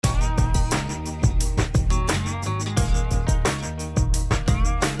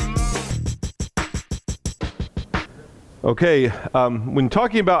Okay, when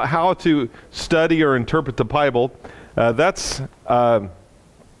talking about how to study or interpret the Bible, that's called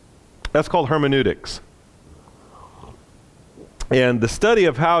hermeneutics. And the study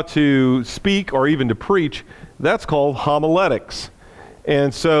of how to speak or even to preach, that's called homiletics.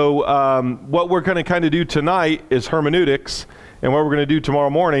 And so what we're going to kind of do tonight is hermeneutics, and what we're going to do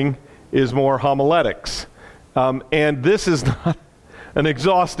tomorrow morning is more homiletics. And this is not an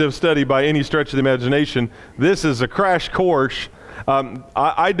exhaustive study by any stretch of the imagination. This is a crash course.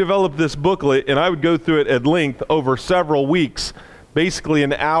 I developed this booklet, and I would go through it at length over several weeks, basically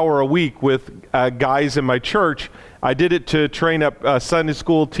an hour a week with guys in my church. I did it to train up Sunday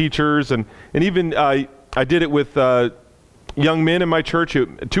school teachers, and even I did it with young men in my church.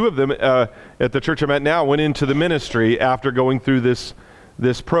 Two of them at the church I'm at now went into the ministry after going through this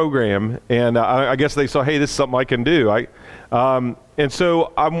program, and I guess they saw, hey, this is something I can do. And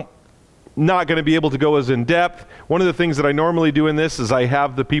so I'm not going to be able to go as in depth. One of the things that I normally do in this is I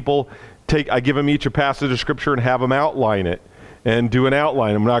have the people I give them each a passage of scripture and have them outline it and do an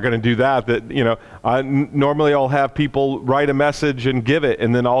outline. I'm not going to do that. Normally I'll have people write a message and give it,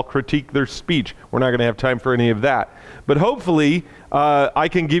 and then I'll critique their speech. We're not going to have time for any of that. But hopefully I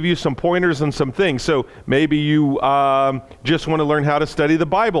can give you some pointers and some things. So maybe you just want to learn how to study the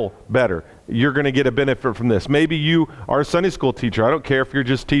Bible better. You're going to get a benefit from this. Maybe you are a Sunday school teacher. I don't care if you're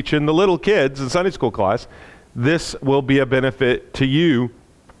just teaching the little kids in Sunday school class. This will be a benefit to you.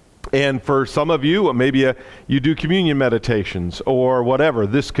 And for some of you, maybe you do communion meditations or whatever.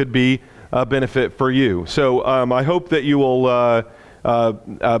 This could be a benefit for you. So I hope that you will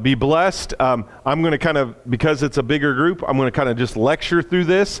be blessed. I'm going to kind of, because it's a bigger group, I'm going to kind of just lecture through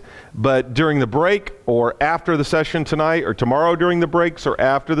this. But during the break or after the session tonight or tomorrow during the breaks or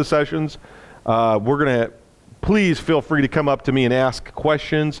after the sessions, we're going to, please feel free to come up to me and ask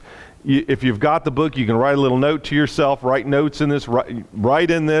questions. If you've got the book, you can write a little note to yourself, write notes in this,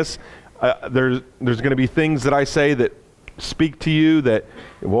 write in this. There's going to be things that I say that speak to you that,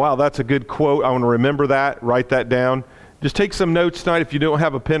 wow, that's a good quote. I want to remember that, write that down. Just take some notes tonight. If you don't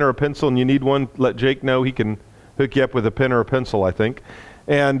have a pen or a pencil and you need one, let Jake know. He can hook you up with a pen or a pencil, I think.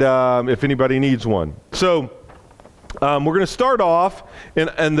 And if anybody needs one. So we're going to start off,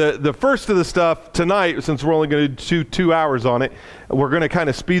 and the first of the stuff tonight, since we're only going to do 2 hours on it, we're going to kind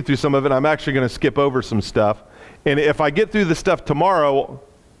of speed through some of it. I'm actually going to skip over some stuff. And if I get through the stuff tomorrow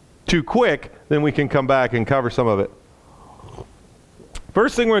too quick, then we can come back and cover some of it.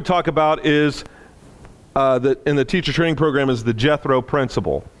 First thing we're going to talk about is, in the teacher training program, is the Jethro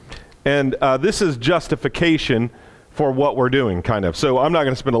principle. And this is justification for what we're doing, kind of. So I'm not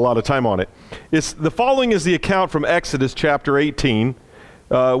going to spend a lot of time on it. The following is the account from Exodus chapter 18,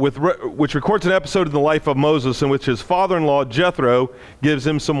 which records an episode in the life of Moses in which his father-in-law Jethro gives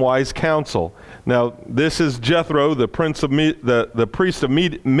him some wise counsel. Now, this is Jethro, the priest of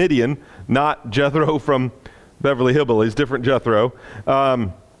Midian, not Jethro from Beverly Hillbillies, different Jethro.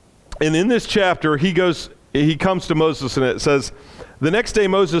 And in this chapter, he comes to Moses, and it says, "The next day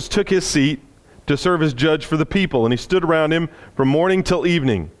Moses took his seat to serve as judge for the people, and he stood around him from morning till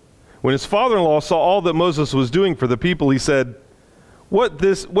evening. When his father-in-law saw all that Moses was doing for the people, he said, What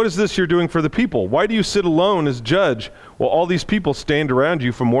is this you're doing for the people? Why do you sit alone as judge while all these people stand around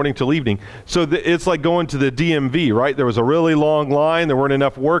you from morning till evening?" So it's like going to the DMV, right? There was a really long line. There weren't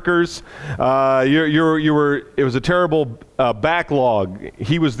enough workers. It was a terrible backlog.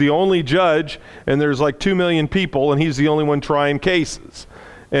 He was the only judge, and there's like 2 million people, and he's the only one trying cases.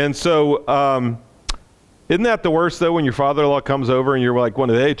 And so, isn't that the worst, though, when your father-in-law comes over and you're like,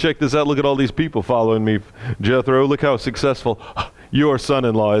 hey, check this out. Look at all these people following me. Jethro, look how successful your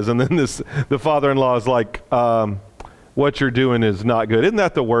son-in-law is. And then the father-in-law is like, what you're doing is not good. Isn't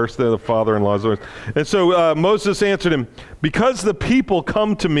that the worst, the father-in-law is the worst? And so Moses answered him, "Because the people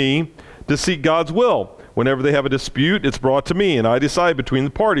come to me to seek God's will. Whenever they have a dispute, it's brought to me, and I decide between the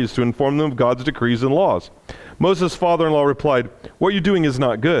parties to inform them of God's decrees and laws." Moses' father-in-law replied, "What you're doing is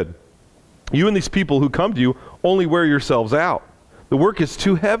not good. You and these people who come to you only wear yourselves out. The work is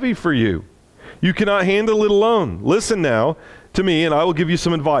too heavy for you. You cannot handle it alone. Listen now to me, and I will give you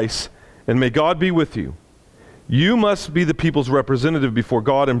some advice, and may God be with you. You must be the people's representative before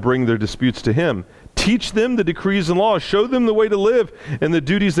God and bring their disputes to him. Teach them the decrees and laws. Show them the way to live and the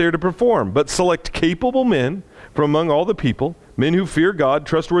duties they are to perform. But select capable men from among all the people, men who fear God,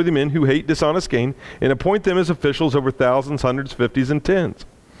 trustworthy men who hate dishonest gain, and appoint them as officials over thousands, hundreds, fifties, and tens.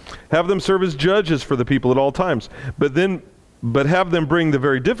 Have them serve as judges for the people at all times. But have them bring the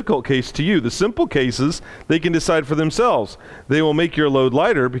very difficult case to you. The simple cases they can decide for themselves. They will make your load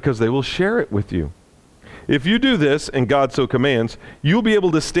lighter because they will share it with you. If you do this, and God so commands, you'll be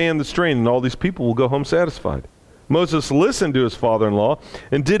able to stand the strain, and all these people will go home satisfied. Moses listened to his father-in-law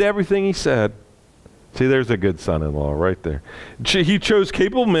and did everything he said. See, there's a good son-in-law right there. He chose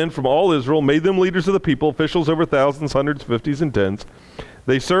capable men from all Israel, made them leaders of the people, officials over thousands, hundreds, fifties, and tens.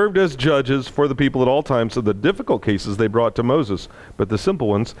 They served as judges for the people at all times, so the difficult cases they brought to Moses, but the simple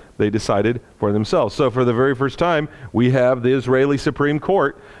ones they decided for themselves. So for the very first time, we have the Israeli Supreme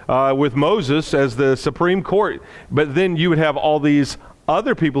Court with Moses as the Supreme Court, but then you would have all these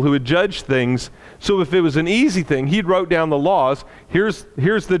other people who would judge things. So if it was an easy thing, he wrote down the laws. Here's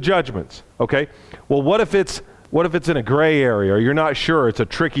the judgments. Okay. Well, what if it's in a gray area, or you're not sure? It's a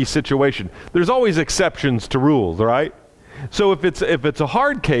tricky situation. There's always exceptions to rules, right? So if it's a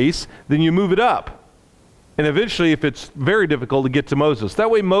hard case, then you move it up, and eventually, if it's very difficult, to get to Moses.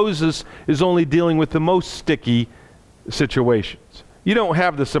 That way, Moses is only dealing with the most sticky situations. You don't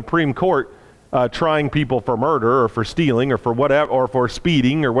have the Supreme Court trying people for murder or for stealing or for whatever, or for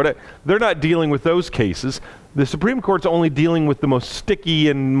speeding or whatever. They're not dealing with those cases. The Supreme Court's only dealing with the most sticky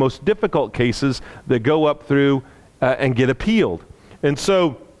and most difficult cases that go up through and get appealed. And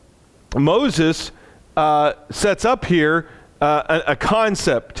so Moses sets up here a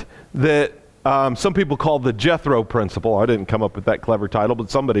concept that some people call the Jethro principle. I didn't come up with that clever title,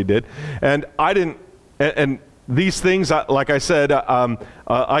 but somebody did. And I didn't, and these things, like I said,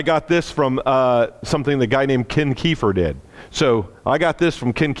 I got this from something the guy named Ken Kiefer did. So I got this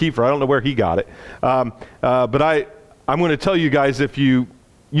from Ken Kiefer. I don't know where he got it. But I'm going to tell you guys, if you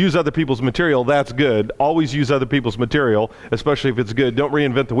use other people's material, that's good. Always use other people's material, especially if it's good. Don't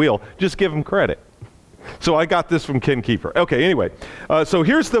reinvent the wheel. Just give them credit. So I got this from Ken Kiefer. Okay, anyway. So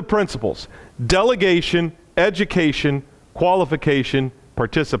here's the principles. Delegation, education, qualification,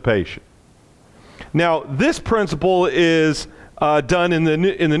 participation. Now, this principle is done in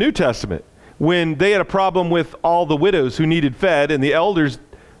the New Testament. When they had a problem with all the widows who needed fed, and the elders,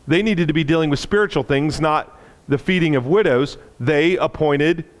 they needed to be dealing with spiritual things, not the feeding of widows, they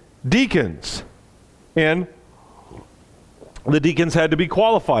appointed deacons. And the deacons had to be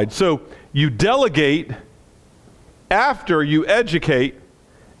qualified. So you delegate after you educate,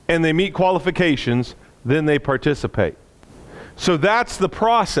 and they meet qualifications, then they participate. So that's the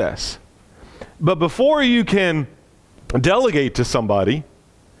process. But before you can delegate to somebody,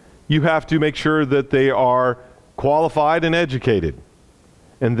 you have to make sure that they are qualified and educated.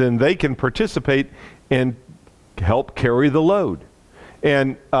 And then they can participate and help carry the load.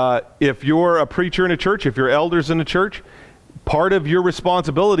 And if you're a preacher in a church, if you're elders in a church, part of your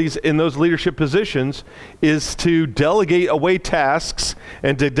responsibilities in those leadership positions is to delegate away tasks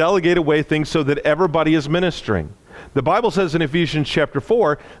and to delegate away things so that everybody is ministering. The Bible says in Ephesians chapter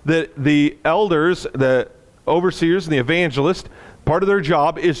 4 that the elders, the overseers, and the evangelists, part of their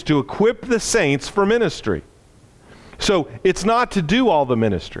job is to equip the saints for ministry. So it's not to do all the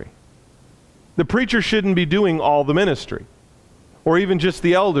ministry. The preacher shouldn't be doing all the ministry, or even just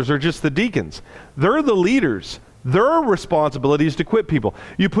the elders or just the deacons. They're the leaders. Their responsibility is to equip people.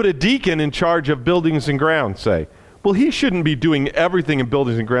 You put a deacon in charge of buildings and grounds, say. Well, he shouldn't be doing everything in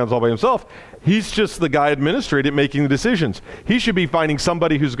buildings and grounds all by himself. He's just the guy administrating, making the decisions. He should be finding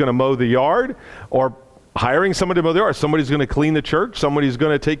somebody who's going to mow the yard, or hiring somebody to mow the yard. Somebody's going to clean the church. Somebody's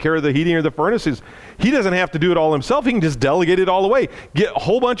going to take care of the heating or the furnaces. He doesn't have to do it all himself. He can just delegate it all away. Get a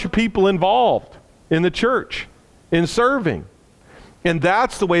whole bunch of people involved in the church, in serving. And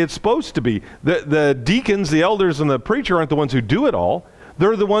that's the way it's supposed to be. The deacons, the elders, and the preacher aren't the ones who do it all.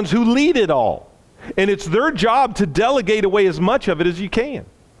 They're the ones who lead it all. And it's their job to delegate away as much of it as you can.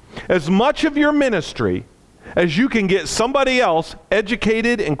 As much of your ministry as you can get somebody else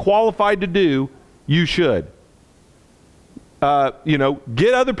educated and qualified to do, you should.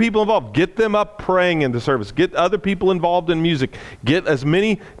 Get other people involved. Get them up praying in the service. Get other people involved in music. Get as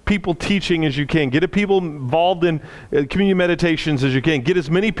many people teaching as you can. Get people involved in community meditations as you can. Get as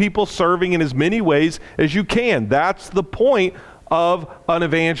many people serving in as many ways as you can. That's the point of an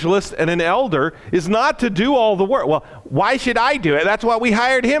evangelist and an elder, is not to do all the work. Well, why should I do it? That's what we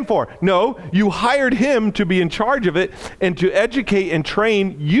hired him for. No, you hired him to be in charge of it and to educate and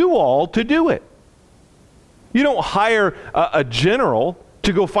train you all to do it. You don't hire a general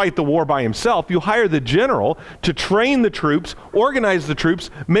to go fight the war by himself. You hire the general to train the troops, organize the troops,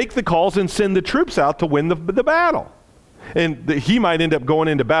 make the calls, and send the troops out to win the battle. And he might end up going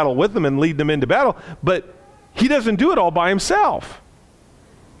into battle with them and lead them into battle, but he doesn't do it all by himself.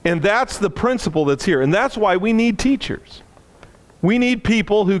 And that's the principle that's here. And that's why we need teachers. We need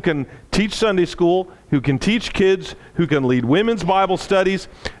people who can teach Sunday school, who can teach kids, who can lead women's Bible studies,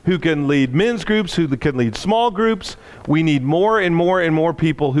 who can lead men's groups, who can lead small groups. We need more and more and more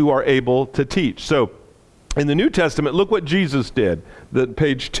people who are able to teach. So in the New Testament, look what Jesus did,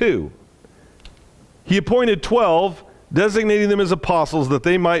 page 2. He appointed 12, designating them as apostles that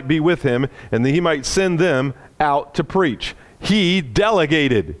they might be with him and that he might send them out to preach. He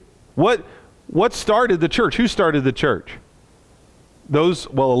delegated. What started the church? Who started the church?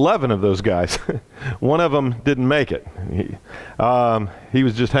 11 of those guys. One of them didn't make it. He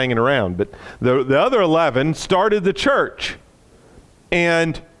was just hanging around. But the other 11 started the church.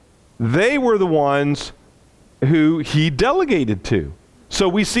 And they were the ones who he delegated to. So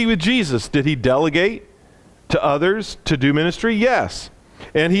we see with Jesus, did he delegate to others to do ministry? Yes.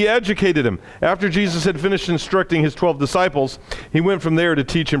 And he educated them. After Jesus had finished instructing his 12 disciples, he went from there to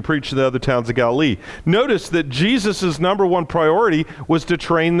teach and preach to the other towns of Galilee. Notice that Jesus' number one priority was to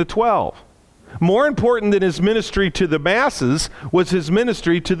train the 12. More important than his ministry to the masses was his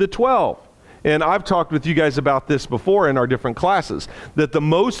ministry to the 12. And I've talked with you guys about this before in our different classes, that the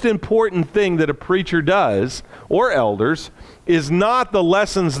most important thing that a preacher does, or elders, is not the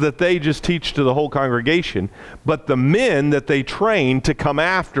lessons that they just teach to the whole congregation, but the men that they train to come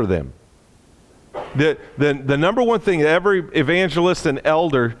after them. The number one thing every evangelist and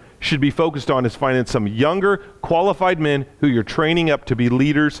elder should be focused on is finding some younger, qualified men who you're training up to be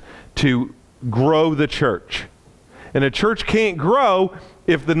leaders to grow the church. And a church can't grow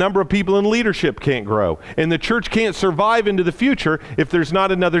if the number of people in leadership can't grow. And the church can't survive into the future if there's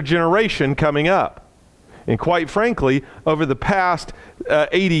not another generation coming up. And quite frankly, over the past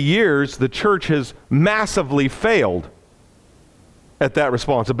 80 years, the church has massively failed at that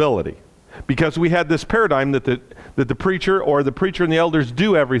responsibility. Because we had this paradigm that the preacher or the preacher and the elders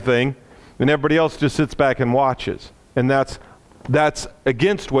do everything, and everybody else just sits back and watches. And that's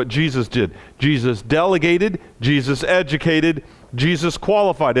against what Jesus did. Jesus delegated, Jesus educated, Jesus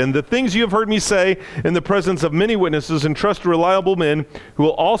qualified. And the things you have heard me say in the presence of many witnesses, entrust to reliable men who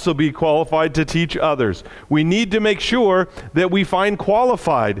will also be qualified to teach others. We need to make sure that we find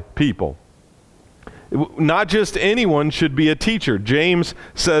qualified people. Not just anyone should be a teacher. James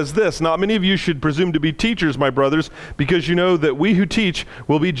says this, "Not many of you should presume to be teachers, my brothers, because you know that we who teach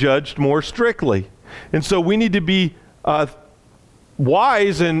will be judged more strictly." And so we need to be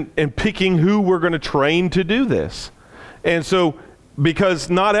wise in picking who we're going to train to do this. And so, because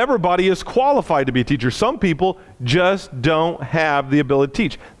not everybody is qualified to be a teacher. Some people just don't have the ability to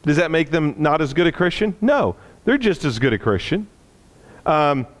teach. Does that make them not as good a Christian? No, they're just as good a Christian.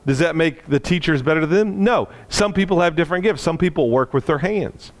 Does that make the teachers better than them? No. Some people have different gifts. Some people work with their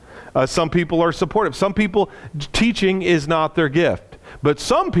hands. Some people are supportive. Some people, teaching is not their gift. But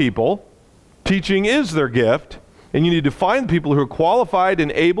some people, teaching is their gift. And you need to find people who are qualified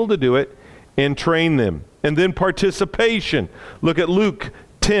and able to do it and train them. And then participation. Look at Luke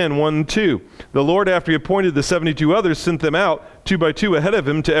 10, 1 and 2. The Lord, after he appointed the 72 others, sent them out 2 by 2 ahead of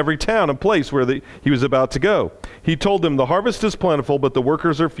him to every town and place where he was about to go. He told them, "The harvest is plentiful, but the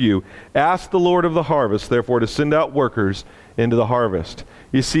workers are few. Ask the Lord of the harvest, therefore, to send out workers into the harvest."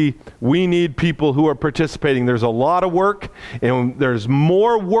 You see, we need people who are participating. There's a lot of work, and there's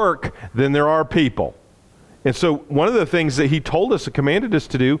more work than there are people. And so one of the things that he told us and commanded us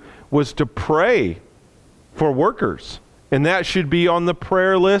to do was to pray for workers. And that should be on the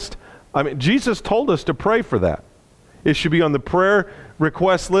prayer list. I mean, Jesus told us to pray for that. It should be on the prayer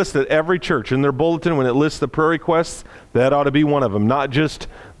request list at every church. In their bulletin, when it lists the prayer requests, that ought to be one of them. Not just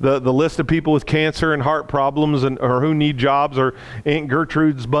the list of people with cancer and heart problems or who need jobs, or Aunt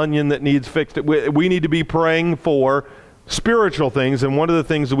Gertrude's bunion that needs fixed. We need to be praying for spiritual things, and one of the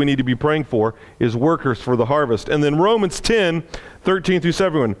things that we need to be praying for is workers for the harvest. And then Romans 10, 13 through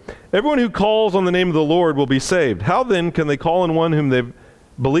 7. Everyone who calls on the name of the Lord will be saved. How then can they call on one whom they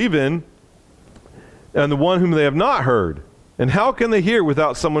believe in and the one whom they have not heard? And how can they hear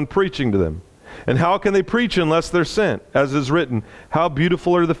without someone preaching to them? And how can they preach unless they're sent? As is written, how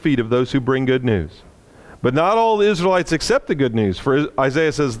beautiful are the feet of those who bring good news. But not all the Israelites accept the good news. For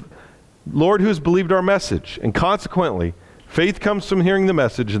Isaiah says, "Lord, who has believed our message?" And consequently, faith comes from hearing the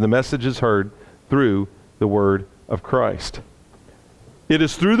message, and the message is heard through the word of Christ. It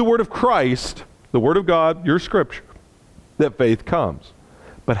is through the word of Christ, the word of God, your scripture, that faith comes.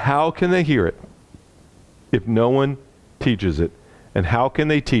 But how can they hear it if no one teaches it? And how can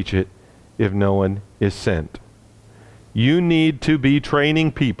they teach it if no one is sent? You need to be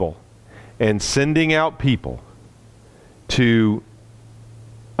training people and sending out people to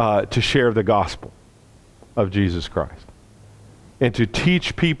share the gospel of Jesus Christ, and to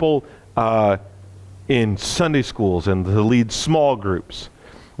teach people in Sunday schools and to lead small groups.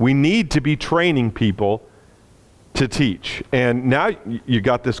 We need to be training people to teach. And now you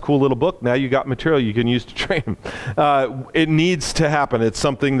got this cool little book. Now you got material you can use to train them. It needs to happen. It's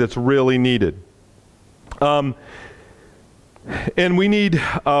something that's really needed. And we need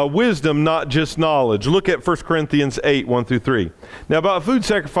wisdom, not just knowledge. Look at 1 Corinthians 8, 1 through 3. Now about food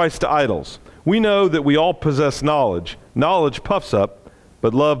sacrificed to idols. We know that we all possess knowledge. Knowledge puffs up,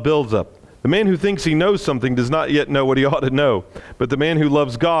 but love builds up. The man who thinks he knows something does not yet know what he ought to know, but the man who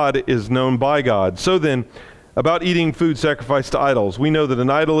loves God is known by God. So then, about eating food sacrificed to idols, we know that an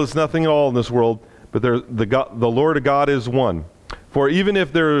idol is nothing at all in this world, but the Lord God is one. For even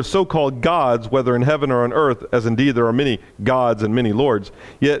if there are so-called gods, whether in heaven or on earth, as indeed there are many gods and many lords,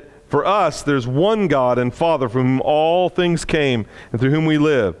 yet for us there's one God and Father from whom all things came and through whom we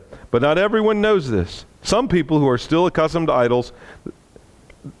live. But not everyone knows this. Some people who are still accustomed to idols,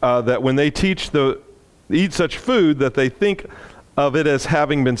 that when they eat such food, that they think of it as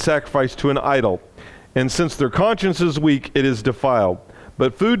having been sacrificed to an idol. And since their conscience is weak, it is defiled.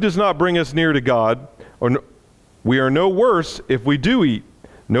 But food does not bring us near to God, we are no worse if we do eat,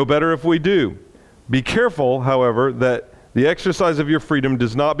 no better if we do. Be careful, however, that the exercise of your freedom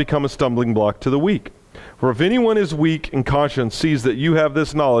does not become a stumbling block to the weak. For if anyone is weak in conscience sees that you have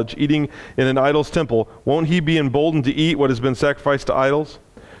this knowledge, eating in an idol's temple, won't he be emboldened to eat what has been sacrificed to idols?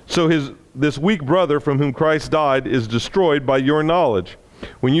 So this weak brother from whom Christ died is destroyed by your knowledge.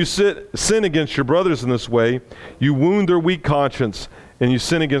 When you sin against your brothers in this way, you wound their weak conscience, and you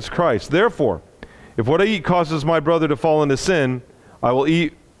sin against Christ. Therefore, if what I eat causes my brother to fall into sin, I will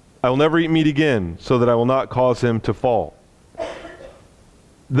never eat meat again, so that I will not cause him to fall.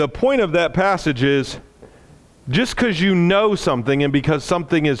 The point of that passage is, just because you know something and because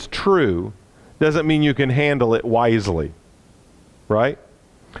something is true, doesn't mean you can handle it wisely, right?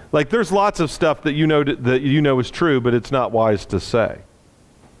 Like there's lots of stuff that you know is true, but it's not wise to say.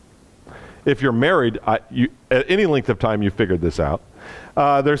 If you're married, at any length of time, you figured this out.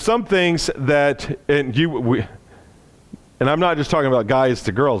 There's some things that, and I'm not just talking about guys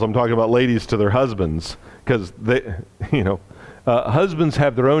to girls, I'm talking about ladies to their husbands, because they, husbands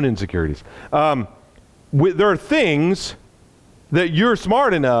have their own insecurities. There are things that you're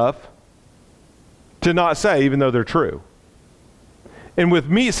smart enough to not say, even though they're true. And with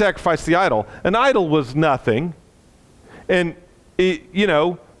meat sacrificed to the idol, an idol was nothing, and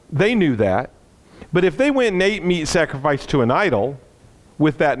they knew that. But if they went and ate meat sacrificed to an idol,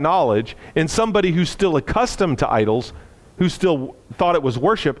 with that knowledge, and somebody who's still accustomed to idols, who still thought it was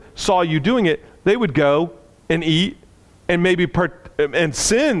worship, saw you doing it, they would go and eat and maybe and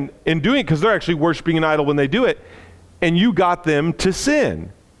sin in doing it, because they're actually worshiping an idol when they do it, and you got them to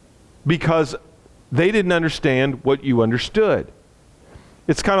sin because they didn't understand what you understood.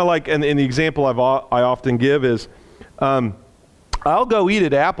 It's kind of like, and the example I often give is, I'll go eat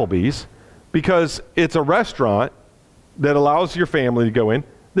at Applebee's because it's a restaurant that allows your family to go in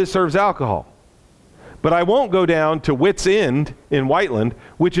that serves alcohol. But I won't go down to Wits End in Whiteland,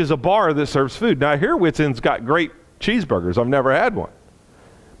 which is a bar that serves food. Now, I hear Wits End's got great cheeseburgers. I've never had one.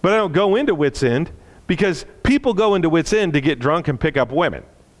 But I don't go into Wits End because people go into Wits End to get drunk and pick up women,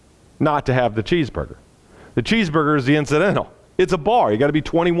 not to have the cheeseburger. The cheeseburger is the incidental. It's a bar. You got to be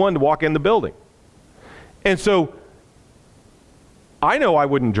 21 to walk in the building. And so I know I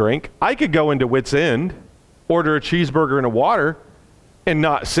wouldn't drink. I could go into Wits End, order a cheeseburger and a water, and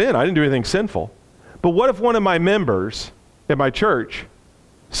not sin. I didn't do anything sinful. But what if one of my members at my church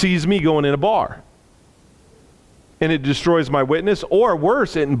sees me going in a bar? And it destroys my witness, or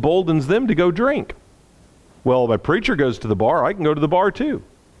worse, it emboldens them to go drink. Well, my preacher goes to the bar, I can go to the bar too.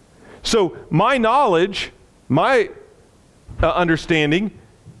 So my knowledge, my understanding,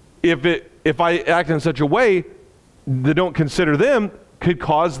 if I act in such a way that don't consider them, could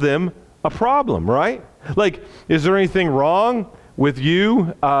cause them a problem, right? Like, is there anything wrong with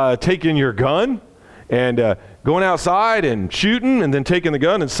you taking your gun and going outside and shooting and then taking the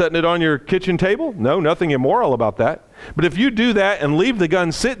gun and setting it on your kitchen table? No, nothing immoral about that. But if you do that and leave the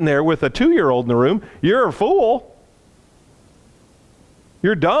gun sitting there with a 2-year-old in the room, you're a fool.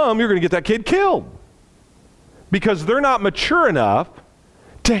 You're dumb. You're going to get that kid killed. Because they're not mature enough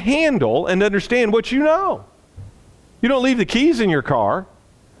to handle and understand what you know. You don't leave the keys in your car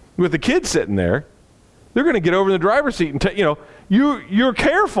with the kid sitting there. They're going to get over in the driver's seat and you're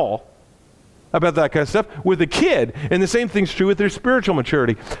careful about that kind of stuff with a kid. And the same thing's true with their spiritual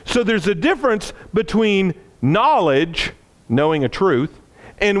maturity. So there's a difference between knowledge, knowing a truth,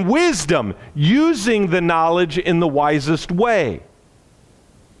 and wisdom, using the knowledge in the wisest way.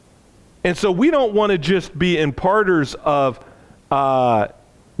 And so we don't want to just be imparters of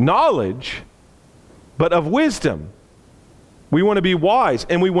knowledge, but of wisdom. We want to be wise,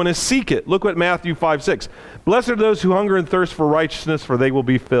 and we want to seek it. Look what Matthew 5:6. Blessed are those who hunger and thirst for righteousness, for they will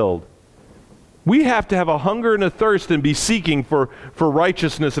be filled. We have to have a hunger and a thirst and be seeking for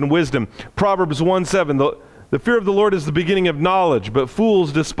righteousness and wisdom. Proverbs 1:7, The fear of the Lord is the beginning of knowledge, but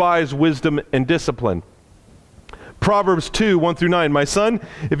fools despise wisdom and discipline. Proverbs 2, 1 through 9. My son,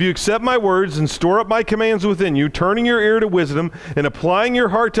 if you accept my words and store up my commands within you, turning your ear to wisdom and applying your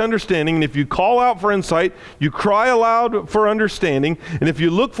heart to understanding, and if you call out for insight, you cry aloud for understanding, and if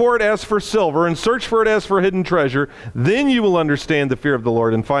you look for it as for silver and search for it as for hidden treasure, then you will understand the fear of the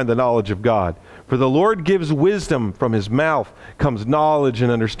Lord and find the knowledge of God. For the Lord gives wisdom, from his mouth comes knowledge and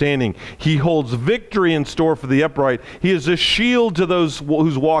understanding. He holds victory in store for the upright. He is a shield to those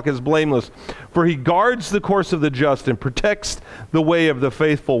whose walk is blameless. For he guards the course of the just and protects the way of the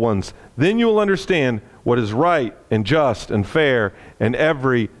faithful ones. Then you will understand what is right and just and fair and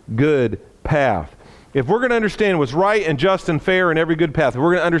every good path. If we're going to understand what's right and just and fair and every good path,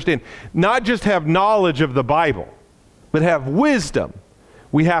 we're going to understand, not just have knowledge of the Bible, but have wisdom,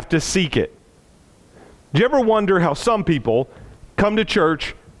 we have to seek it. Do you ever wonder how some people come to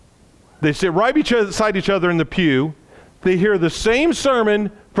church, they sit right beside each other in the pew, they hear the same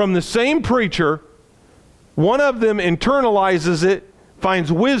sermon from the same preacher, one of them internalizes it,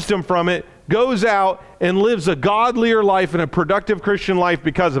 finds wisdom from it, goes out and lives a godlier life and a productive Christian life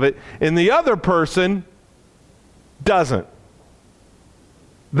because of it, and the other person doesn't.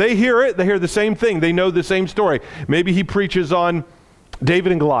 They hear it, they hear the same thing, they know the same story. Maybe he preaches on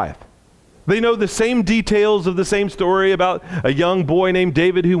David and Goliath. They know the same details of the same story about a young boy named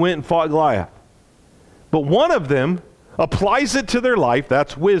David who went and fought Goliath. But one of them applies it to their life,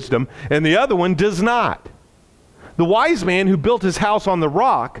 that's wisdom, and the other one does not. The wise man who built his house on the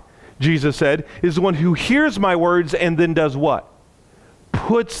rock, Jesus said, is the one who hears my words and then does what?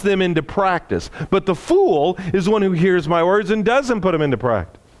 Puts them into practice. But the fool is the one who hears my words and doesn't put them into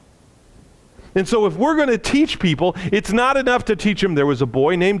practice. And so if we're going to teach people, it's not enough to teach them there was a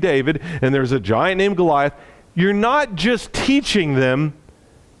boy named David and there's a giant named Goliath. You're not just teaching them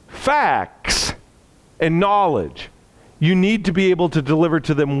facts and knowledge. You need to be able to deliver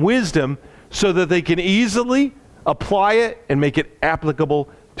to them wisdom so that they can easily apply it and make it applicable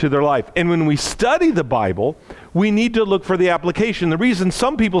to their life. And when we study the Bible, we need to look for the application. The reason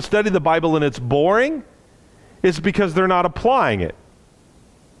some people study the Bible and it's boring is because they're not applying it.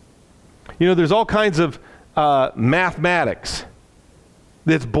 You know, there's all kinds of mathematics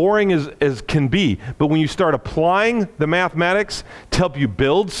that's boring as can be. But when you start applying the mathematics to help you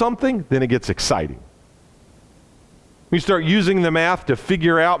build something, then it gets exciting. When you start using the math to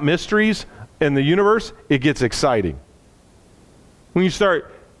figure out mysteries in the universe, it gets exciting. When you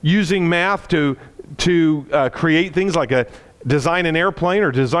start using math to create things like design an airplane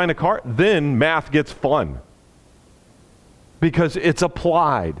or design a car, then math gets fun because it's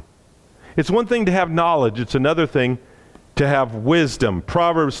applied. It's one thing to have knowledge. It's another thing to have wisdom.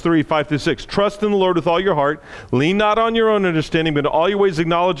 Proverbs 3, 5 through 6. Trust in the Lord with all your heart. Lean not on your own understanding, but in all your ways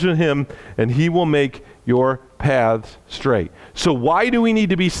acknowledge him, and he will make your paths straight. So why do we need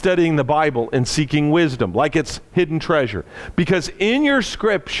to be studying the Bible and seeking wisdom like it's hidden treasure? Because in your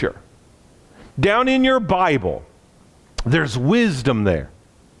scripture, down in your Bible, there's wisdom there.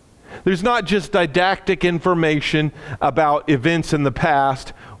 There's not just didactic information about events in the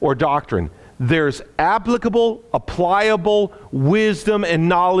past or doctrine. There's applicable, applicable wisdom and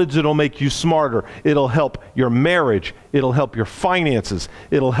knowledge that'll make you smarter. It'll help your marriage. It'll help your finances.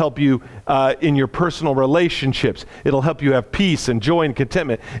 It'll help you in your personal relationships. It'll help you have peace and joy and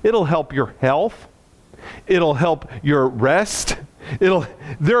contentment. It'll help your health. It'll help your rest.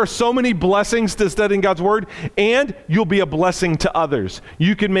 There are so many blessings to studying God's Word, and you'll be a blessing to others.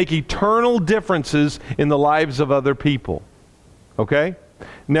 You can make eternal differences in the lives of other people. Okay?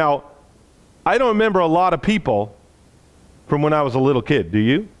 Now, I don't remember a lot of people from when I was a little kid. Do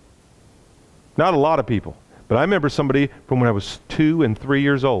you? Not a lot of people. But I remember somebody from when I was 2 and 3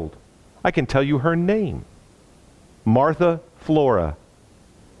 years old. I can tell you her name. Martha Flora,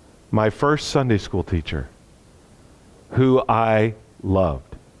 my first Sunday school teacher, who I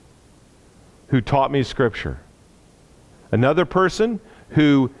loved, who taught me Scripture. Another person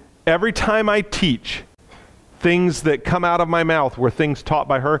who, every time I teach, things that come out of my mouth were things taught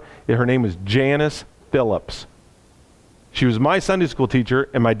by her. Her name is Janice Phillips. She was my Sunday school teacher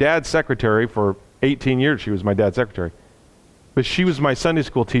and my dad's secretary for 18 years. She was my dad's secretary. But she was my Sunday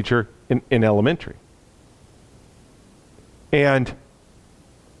school teacher in elementary. And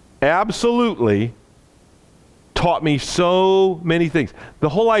absolutely taught me so many things. The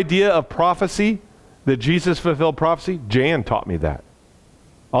whole idea of prophecy, that Jesus fulfilled prophecy, Jan taught me that.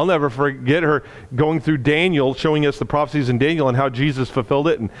 I'll never forget her going through Daniel, showing us the prophecies in Daniel and how Jesus fulfilled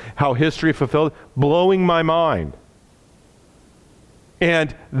it and how history fulfilled it, blowing my mind.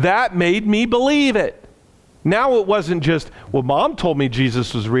 And that made me believe it. Now it wasn't just, well, Mom told me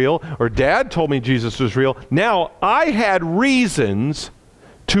Jesus was real, or Dad told me Jesus was real. Now I had reasons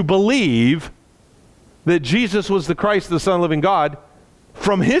to believe that Jesus was the Christ, the Son of the living God,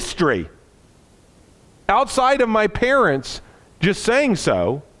 from history. Outside of my parents just saying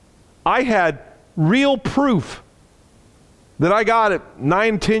so, I had real proof that I got at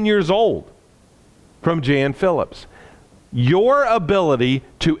 9, 10 years old from Jan Phillips. Your ability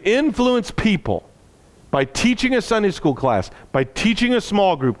to influence people by teaching a Sunday school class, by teaching a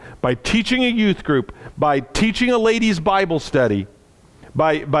small group, by teaching a youth group, by teaching a ladies' Bible study,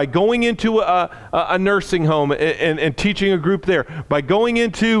 by going into a nursing home and teaching a group there, by going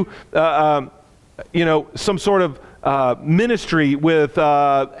into some sort of ministry with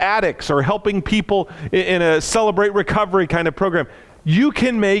addicts or helping people in a Celebrate Recovery kind of program, you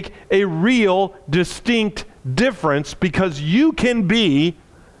can make a real distinct difference because you can be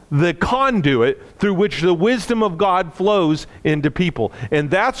the conduit through which the wisdom of God flows into people. And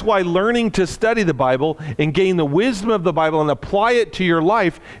that's why learning to study the Bible and gain the wisdom of the Bible and apply it to your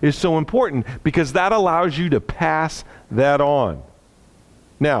life is so important, because that allows you to pass that on.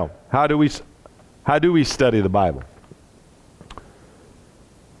 Now, how do we study the Bible?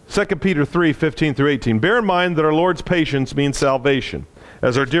 2 Peter 3, 15 through 18. Bear in mind that our Lord's patience means salvation.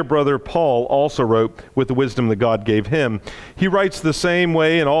 As our dear brother Paul also wrote with the wisdom that God gave him. He writes the same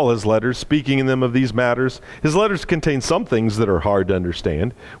way in all his letters, speaking in them of these matters. His letters contain some things that are hard to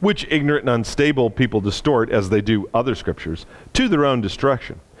understand, which ignorant and unstable people distort, as they do other scriptures, to their own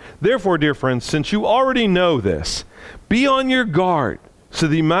destruction. Therefore, dear friends, since you already know this, be on your guard, so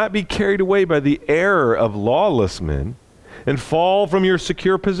that you might be carried away by the error of lawless men, and fall from your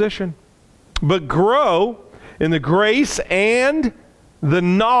secure position. But grow in the grace and the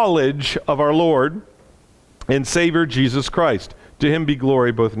knowledge of our Lord and Savior Jesus Christ. To him be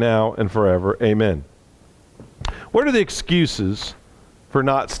glory both now and forever. Amen. What are the excuses for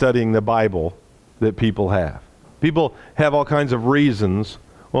not studying the Bible that people have? People have all kinds of reasons.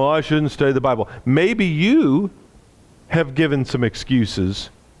 Well, I shouldn't study the Bible. Maybe you have given some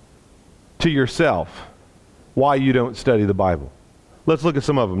excuses to yourself why you don't study the Bible. Let's look at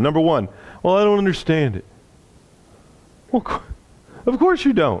some of them. Number one, well, I don't understand it. Well, of course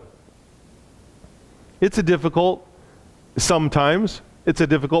you don't. Sometimes it's a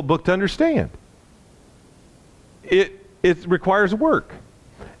difficult book to understand. It requires work.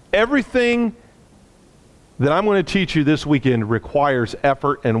 Everything that I'm going to teach you this weekend requires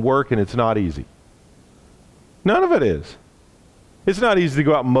effort and work, and it's not easy. None of it is. It's not easy to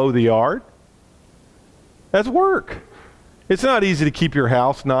go out and mow the yard. That's work. It's not easy to keep your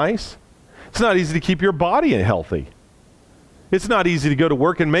house nice. It's not easy to keep your body healthy. It's not easy to go to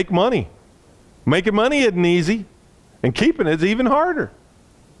work and make money. Making money isn't easy, and keeping it is even harder.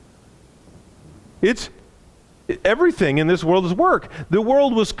 Everything in this world is work. The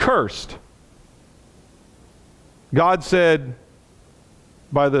world was cursed. God said,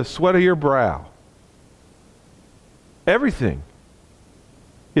 by the sweat of your brow. Everything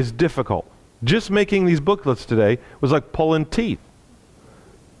is difficult. Just making these booklets today was like pulling teeth.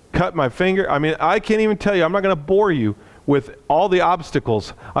 Cut my finger. I mean, I can't even tell you. I'm not going to bore you with all the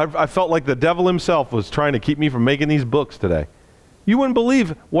obstacles. I felt like the devil himself was trying to keep me from making these books today. You wouldn't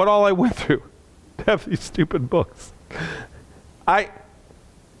believe what all I went through to have these stupid books.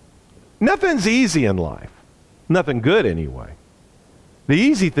 Nothing's easy in life. Nothing good anyway. The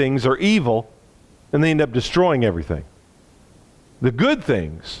easy things are evil, and they end up destroying everything. The good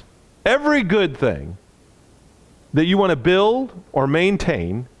things, every good thing that you want to build or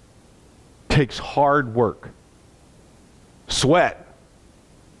maintain takes hard work. Sweat,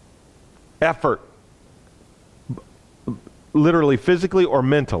 effort, literally physically or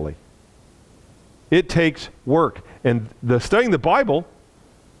mentally. It takes work. And studying the Bible,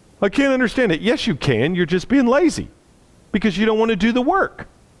 I can't understand it. Yes, you can. You're just being lazy because you don't want to do the work.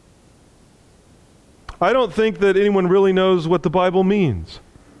 I don't think that anyone really knows what the Bible means.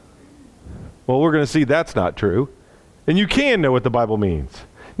 Well, we're going to see that's not true. And you can know what the Bible means.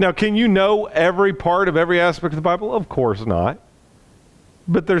 Now, can you know every part of every aspect of the Bible? Of course not.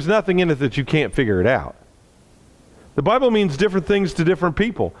 But there's nothing in it that you can't figure it out. The Bible means different things to different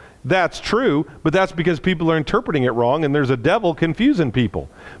people. That's true, but that's because people are interpreting it wrong, and there's a devil confusing people.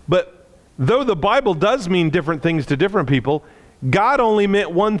 But though the Bible does mean different things to different people, God only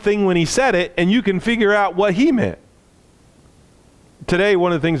meant one thing when he said it, and you can figure out what he meant. Today,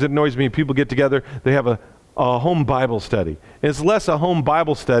 one of the things that annoys me, people get together, they have a home Bible study. And it's less a home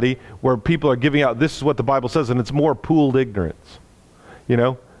Bible study where people are giving out, this is what the Bible says, and it's more pooled ignorance. You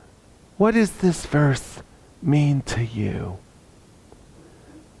know? What does this verse mean to you?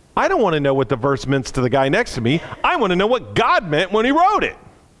 I don't want to know what the verse means to the guy next to me. I want to know what God meant when he wrote it.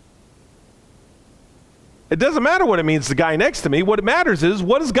 It doesn't matter what it means to the guy next to me. What matters is,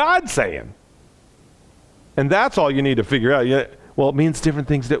 what is God saying? And that's all you need to figure out. Well, it means different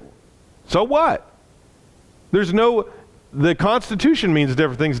things. So what? The Constitution means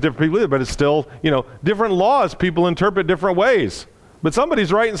different things to different people, but it's still, different laws people interpret different ways. But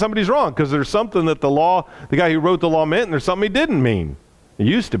somebody's right and somebody's wrong, because there's something that the guy who wrote the law meant, and there's something he didn't mean. It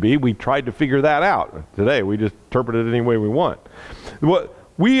used to be, we tried to figure that out. Today, we just interpret it any way we want.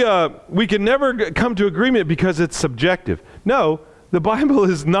 We can never come to agreement because it's subjective. No, the Bible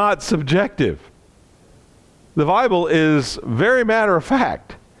is not subjective. The Bible is very matter of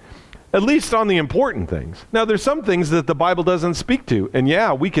fact, at least on the important things. Now, there's some things that the Bible doesn't speak to,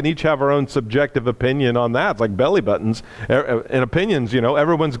 and we can each have our own subjective opinion on that. It's like belly buttons and opinions,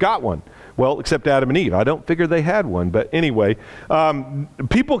 everyone's got one. Well, except Adam and Eve. I don't figure they had one, but anyway,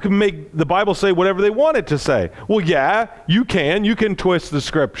 people can make the Bible say whatever they want it to say. Well, you can twist the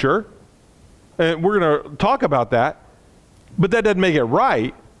Scripture, and we're going to talk about that, but that doesn't make it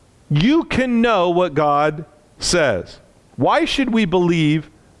right. You can know what God says. Why should we believe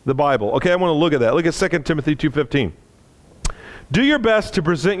the Bible? Okay, I want to look at that. Look at 2 Timothy 2:15. Do your best to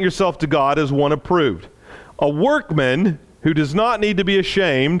present yourself to God as one approved, a workman who does not need to be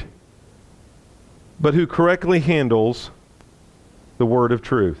ashamed, but who correctly handles the word of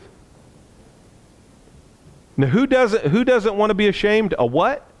truth. Now, who doesn't want to be ashamed? A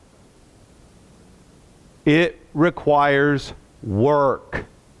what? It requires work,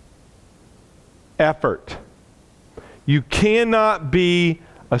 effort. You cannot be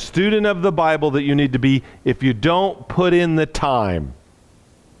a student of the Bible that you need to be if you don't put in the time.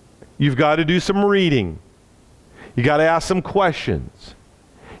 You've got to do some reading. You got to ask some questions.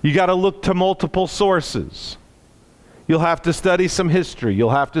 You got to look to multiple sources. You'll have to study some history.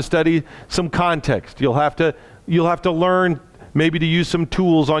 You'll have to study some context. You'll have to learn maybe to use some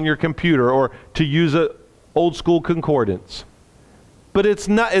tools on your computer or to use a old school concordance. But it's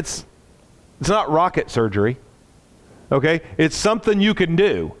not rocket surgery. Okay? It's something you can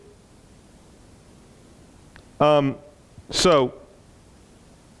do. So,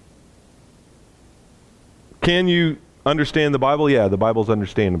 can you understand the Bible? Yeah, the Bible's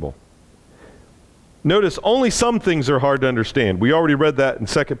understandable. Notice, only some things are hard to understand. We already read that in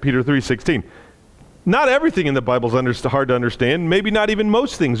 2 Peter 3:16. Not everything in the Bible's hard to understand. Maybe not even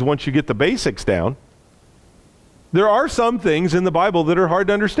most things once you get the basics down. There are some things in the Bible that are hard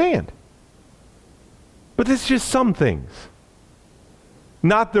to understand. But it's just some things.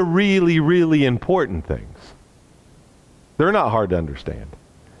 Not the really, really important things. They're not hard to understand.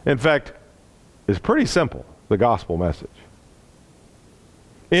 In fact, it's pretty simple, the gospel message.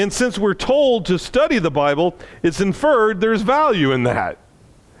 And since we're told to study the Bible, it's inferred there's value in that.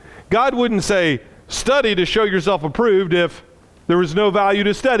 God wouldn't say, study to show yourself approved if there was no value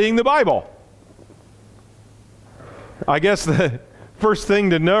to studying the Bible. I guess the first thing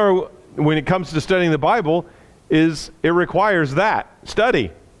to know when it comes to studying the Bible is it requires that,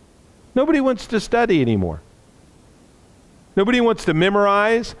 study. Nobody wants to study anymore. Nobody wants to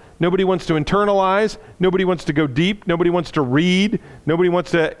memorize. Nobody wants to internalize. Nobody wants to go deep. Nobody wants to read. Nobody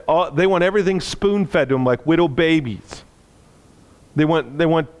wants to, they want everything spoon-fed to them like little babies. They want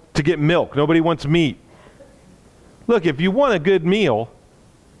to get milk. Nobody wants meat. Look, if you want a good meal,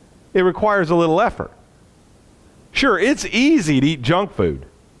 it requires a little effort. Sure, it's easy to eat junk food.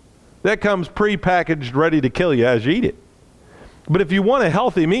 That comes pre-packaged, ready to kill you as you eat it. But if you want a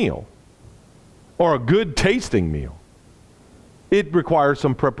healthy meal, or a good tasting meal, it requires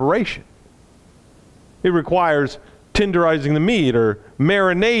some preparation. It requires tenderizing the meat, or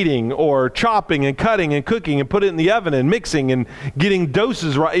marinating, or chopping and cutting and cooking and put it in the oven and mixing and getting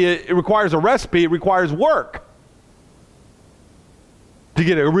doses right. It requires a recipe. It requires work to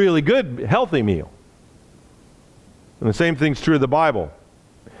get a really good, healthy meal. And the same thing's true of the Bible.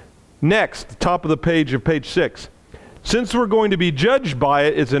 Next, top of the page of page 6. Since we're going to be judged by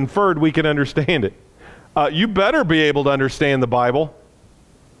it, it's inferred we can understand it. You better be able to understand the Bible,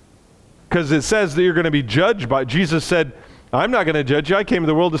 because it says that you're going to be judged by it. Jesus said, I'm not going to judge you. I came to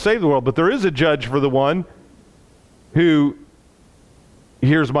the world to save the world. But there is a judge for the one who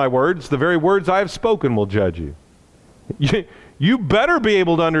hears my words. The very words I have spoken will judge you. You better be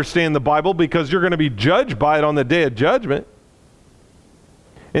able to understand the Bible, because you're going to be judged by it on the day of judgment.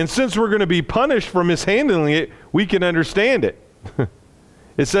 And since we're going to be punished for mishandling it, we can understand it.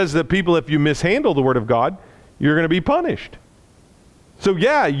 It says that people, if you mishandle the Word of God, you're going to be punished. So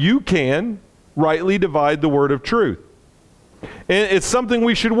yeah, you can rightly divide the word of truth. And it's something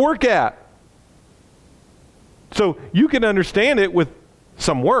we should work at. So you can understand it with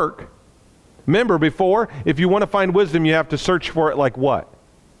some work. Remember before, if you want to find wisdom, you have to search for it like what?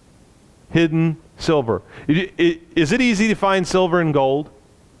 Hidden silver. Is it easy to find silver and gold?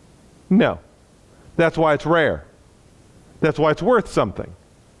 No. That's why it's rare. That's why it's worth something.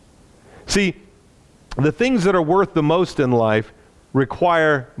 See, the things that are worth the most in life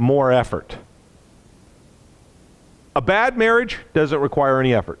require more effort. A bad marriage doesn't require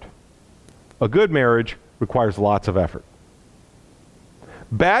any effort. A good marriage requires lots of effort.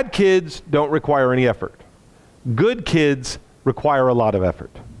 Bad kids don't require any effort. Good kids require a lot of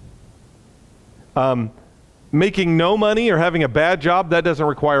effort. Making no money or having a bad job, that doesn't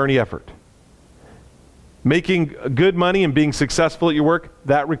require any effort. Making good money and being successful at your work,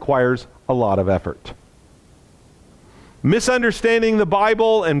 that requires a lot of effort. Misunderstanding the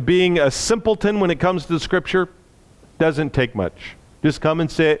Bible and being a simpleton when it comes to the Scripture doesn't take much. Just come and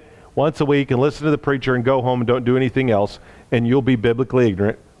sit once a week and listen to the preacher and go home and don't do anything else, and you'll be biblically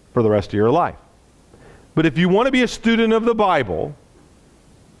ignorant for the rest of your life. But if you want to be a student of the Bible,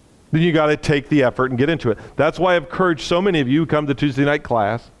 then you got to take the effort and get into it. That's why I've encouraged so many of you who come to Tuesday night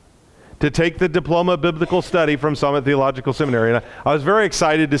class to take the Diploma of Biblical Study from Summit Theological Seminary. And I was very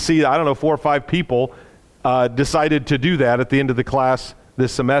excited to see, 4 or 5 people decided to do that at the end of the class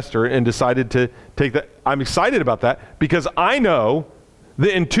this semester and decided to take that. I'm excited about that because I know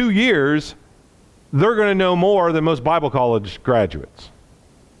that in 2 years, they're going to know more than most Bible college graduates.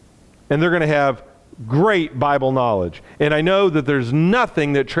 And they're going to have great Bible knowledge. And I know that there's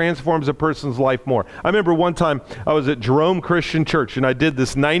nothing that transforms a person's life more. I remember one time I was at Jerome Christian Church and I did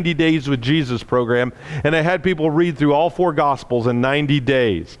this 90 Days with Jesus program, and I had people read through all 4 Gospels in 90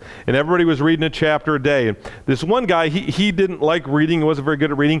 days. And everybody was reading a chapter a day. And this one guy, he didn't like reading, he wasn't very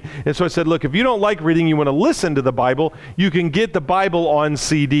good at reading. And so I said, look, if you don't like reading, you want to listen to the Bible, you can get the Bible on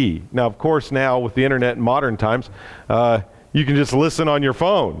CD. Now, of course, now with the internet in modern times, you can just listen on your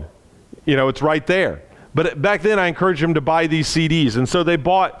phone. You know, it's right there. But back then I encouraged them to buy these CDs. And so they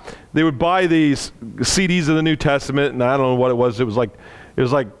would buy these CDs of the New Testament, and I don't know what it was. It was like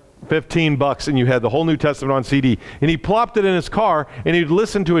 $15 and you had the whole New Testament on CD. And he plopped it in his car and he'd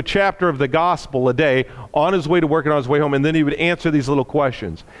listen to a chapter of the gospel a day on his way to work and on his way home, and then he would answer these little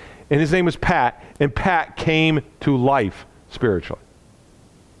questions. And his name was Pat, and Pat came to life spiritually.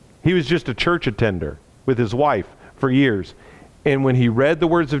 He was just a church attender with his wife for years. And when he read the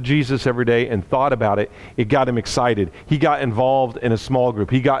words of Jesus every day and thought about it, it got him excited. He got involved in a small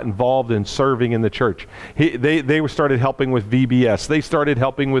group. He got involved in serving in the church. They started helping with VBS. They started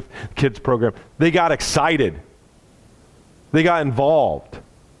helping with kids program. They got excited. They got involved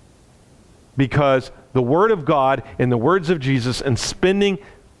because the Word of God and the words of Jesus and spending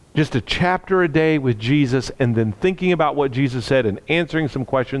just a chapter a day with Jesus and then thinking about what Jesus said and answering some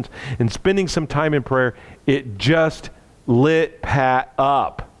questions and spending some time in prayer, it just lit Pat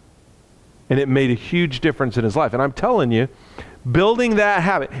up. And it made a huge difference in his life. And I'm telling you, building that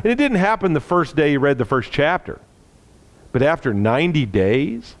habit, and it didn't happen the first day he read the first chapter, but after 90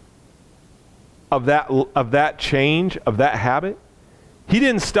 days of that change, of that habit, he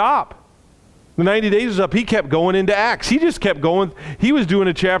didn't stop. The 90 days was up. He kept going into Acts. He just kept going. He was doing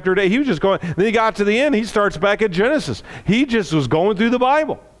a chapter a day. He was just going. Then he got to the end. He starts back at Genesis. He just was going through the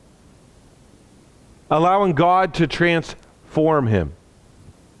Bible, allowing God to transform him,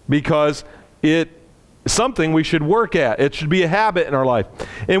 because it's something we should work at. It should be a habit in our life.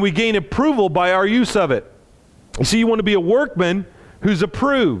 And we gain approval by our use of it. You see, you want to be a workman who's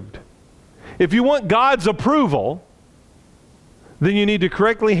approved. If you want God's approval, then you need to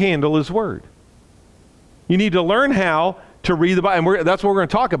correctly handle His Word. You need to learn how to read the Bible. And that's what we're going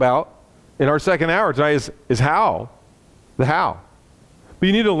to talk about in our second hour tonight is how. The how. But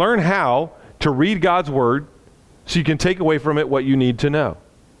you need to learn how to read God's Word so you can take away from it what you need to know.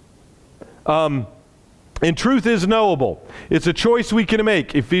 And truth is knowable. It's a choice we can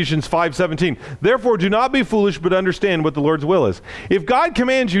make. Ephesians 5:17. Therefore, do not be foolish, but understand what the Lord's will is. If God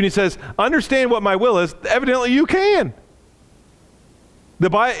commands you and He says, understand what my will is, evidently you can.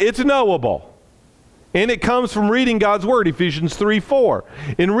 It's knowable. And it comes from reading God's Word, Ephesians 3:4.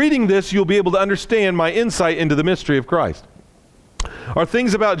 In reading this, you'll be able to understand my insight into the mystery of Christ. Are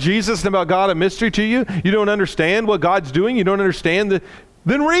things about Jesus and about God a mystery to you? You don't understand what God's doing? You don't understand?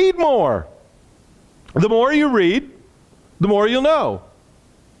 Then read more. The more you read, the more you'll know.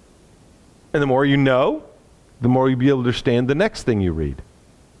 And the more you know, the more you'll be able to understand the next thing you read.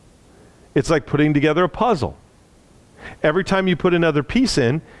 It's like putting together a puzzle. Every time you put another piece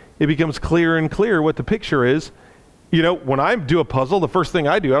in, it becomes clearer and clearer what the picture is, You know, when I do a puzzle, the first thing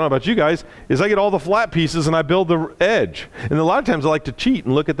I do, I don't know about you guys, is I get all the flat pieces and I build the edge. And a lot of times I like to cheat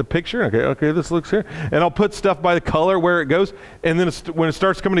and look at the picture. Okay, this looks here. And I'll put stuff by the color where it goes. And then when it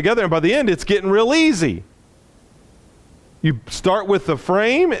starts coming together, and by the end, it's getting real easy. You start with the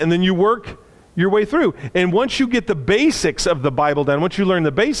frame and then you work your way through. And once you get the basics of the Bible down, once you learn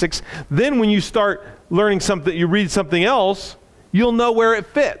the basics, then when you start learning something, you read something else, you'll know where it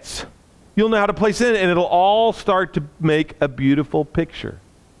fits. You'll know how to place it in, and it'll all start to make a beautiful picture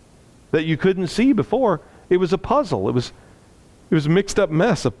that you couldn't see before. It was a puzzle. It was a mixed up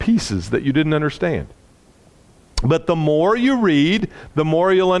mess of pieces that you didn't understand. But the more you read, the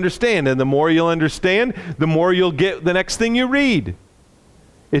more you'll understand. And the more you'll understand, the more you'll get the next thing you read.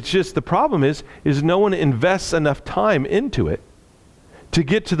 It's just the problem is no one invests enough time into it to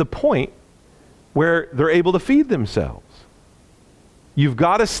get to the point where they're able to feed themselves. You've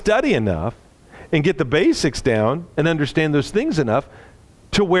got to study enough and get the basics down and understand those things enough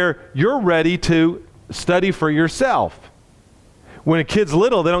to where you're ready to study for yourself. When a kid's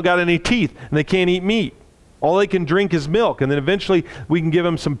little, they don't got any teeth and they can't eat meat. All they can drink is milk, and then eventually we can give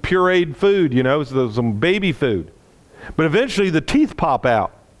them some pureed food, you know, some baby food. But eventually the teeth pop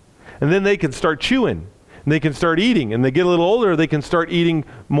out, and then they can start chewing. And they can start eating, and they get a little older, they can start eating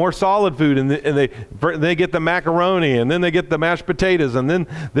more solid food, and they get the macaroni, and then they get the mashed potatoes, and then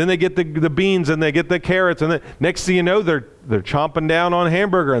they get the beans, and they get the carrots, and then next thing you know, they're chomping down on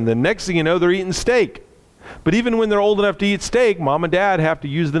hamburger, and the next thing you know, they're eating steak. But even when they're old enough to eat steak, mom and dad have to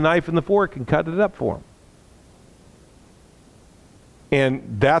use the knife and the fork and cut it up for them.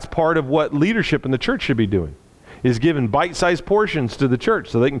 And that's part of what leadership in the church should be doing, is giving bite-sized portions to the church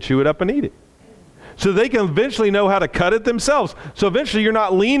so they can chew it up and eat it. So they can eventually know how to cut it themselves. So eventually you're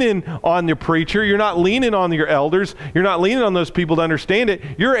not leaning on your preacher, you're not leaning on your elders, you're not leaning on those people to understand it.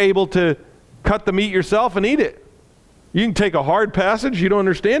 You're able to cut the meat yourself and eat it. You can take a hard passage you don't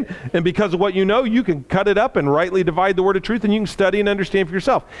understand, and because of what you know, you can cut it up and rightly divide the word of truth, and you can study and understand for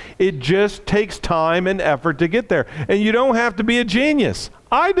yourself. It just takes time and effort to get there. And you don't have to be a genius.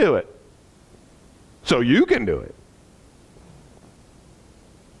 I do it. So you can do it.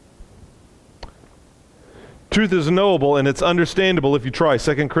 Truth is knowable and it's understandable if you try.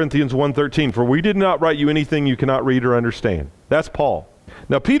 2 Corinthians 1:13, for we did not write you anything you cannot read or understand. That's Paul.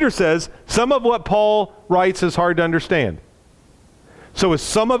 Now Peter says some of what Paul writes is hard to understand. So is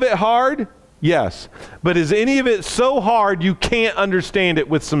some of it hard? Yes. But is any of it so hard you can't understand it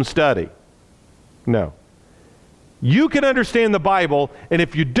with some study? No. You can understand the Bible, and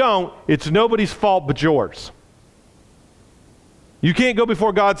if you don't, it's nobody's fault but yours. You can't go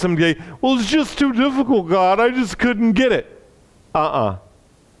before God someday, well, it's just too difficult, God. I just couldn't get it. That's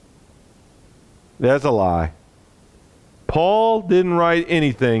a lie. Paul didn't write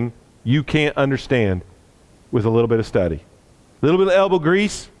anything you can't understand with a little bit of study. A little bit of elbow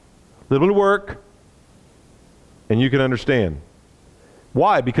grease, a little bit of work, and you can understand.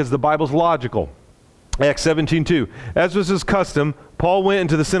 Why? Because the Bible's logical. Acts 17:2. As was his custom, Paul went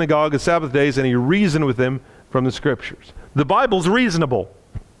into the synagogue on Sabbath days and he reasoned with them from the Scriptures. The Bible's reasonable.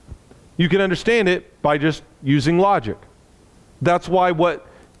 You can understand it by just using logic. That's why what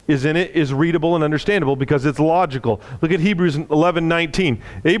is in it is readable and understandable, because it's logical. Look at Hebrews 11:19.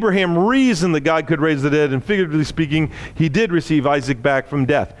 Abraham reasoned that God could raise the dead, and figuratively speaking, he did receive Isaac back from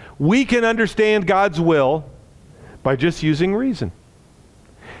death. We can understand God's will by just using reason.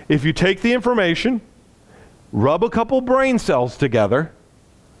 If you take the information, rub a couple brain cells together,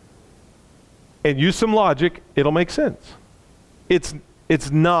 and use some logic, it'll make sense.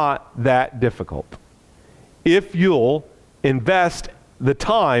 It's not that difficult. If you'll invest the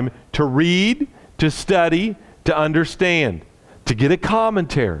time to read, to study, to understand, to get a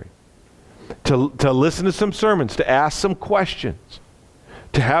commentary, to listen to some sermons, to ask some questions,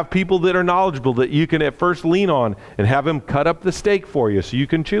 to have people that are knowledgeable that you can at first lean on and have them cut up the steak for you so you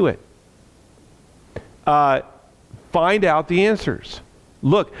can chew it. Find out the answers.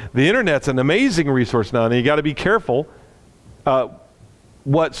 Look, the internet's an amazing resource now, and you got to be careful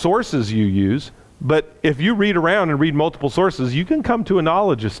what sources you use. But if you read around and read multiple sources, you can come to a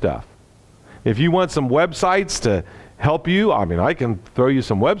knowledge of stuff. If you want some websites to help you, I mean, I can throw you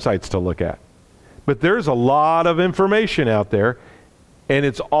some websites to look at. But there's a lot of information out there, and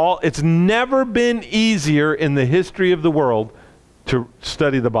it's never been easier in the history of the world to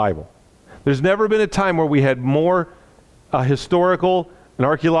study the Bible. There's never been a time where we had more historical and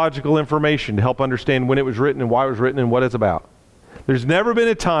archaeological information to help understand when it was written and why it was written and what it's about. There's never been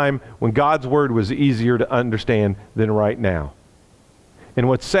a time when God's Word was easier to understand than right now. And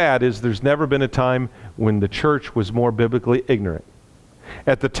what's sad is there's never been a time when the church was more biblically ignorant.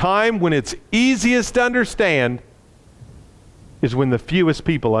 At the time when it's easiest to understand, is when the fewest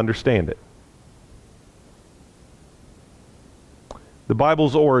people understand it. The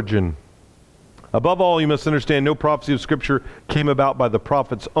Bible's origin. Above all, you must understand no prophecy of Scripture came about by the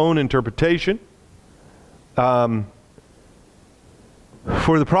prophet's own interpretation. For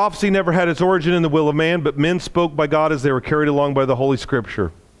the prophecy never had its origin in the will of man, but men spoke by God as they were carried along by the Holy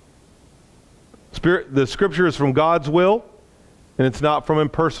Scripture. The Scripture is from God's will, and it's not from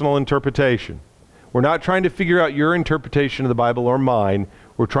impersonal interpretation. We're not trying to figure out your interpretation of the Bible or mine.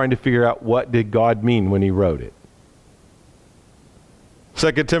 We're trying to figure out what did God mean when he wrote it.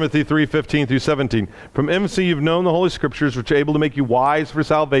 2 Timothy 3:15 through 17. From infancy you've known the Holy Scriptures, which are able to make you wise for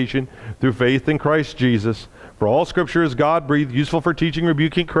salvation through faith in Christ Jesus. For all Scripture is God-breathed, useful for teaching,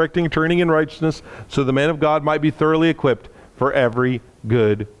 rebuking, correcting, turning in righteousness, so the man of God might be thoroughly equipped for every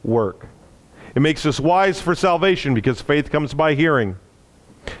good work. It makes us wise for salvation because faith comes by hearing.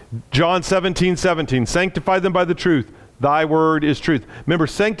 John 17:17. Sanctify them by the truth. Thy word is truth. Remember,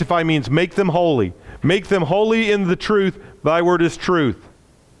 sanctify means make them holy. Make them holy in the truth. Thy word is truth.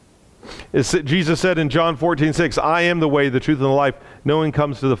 Jesus said in John 14:6, I am the way, the truth, and the life. No one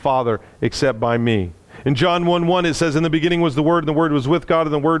comes to the Father except by me. In John 1:1 it says, in the beginning was the Word, and the Word was with God,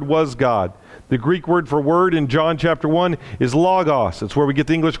 and the Word was God. The Greek word for word in John chapter 1 is logos. It's where we get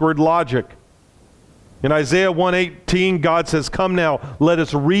the English word logic. In Isaiah 1:18, God says, come now, let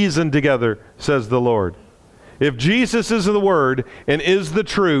us reason together, says the Lord. If Jesus is the Word and is the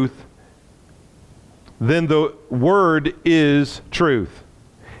truth, then the Word is truth.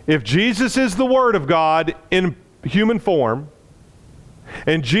 If Jesus is the Word of God in human form,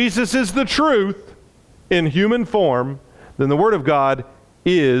 and Jesus is the truth in human form, then the Word of God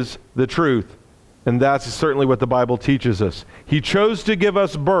is the truth. And that's certainly what the Bible teaches us. He chose to give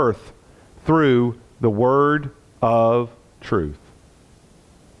us birth through the Word of truth.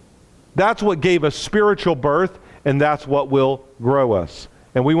 That's what gave us spiritual birth, and that's what will grow us.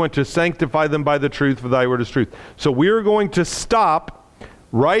 And we want to sanctify them by the truth, for thy word is truth. So we're going to stop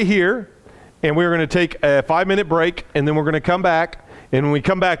right here, and we're going to take a 5-minute break, and then we're going to come back. And when we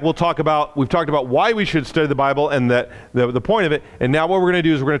come back, we've talked about why we should study the Bible and the point of it. And now what we're going to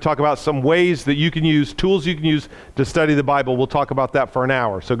do is we're going to talk about some ways that you can use, tools you can use to study the Bible. We'll talk about that for an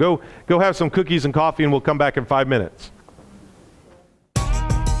hour. So go have some cookies and coffee, and we'll come back in 5 minutes.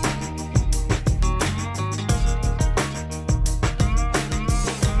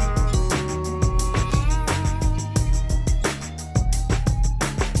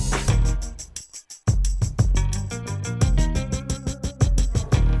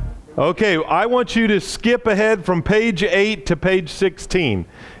 Okay, I want you to skip ahead from page 8 to page 16.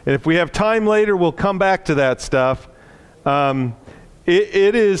 And if we have time later, we'll come back to that stuff. It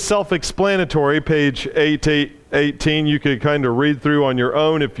is self-explanatory, page 8 to 18. You could kind of read through on your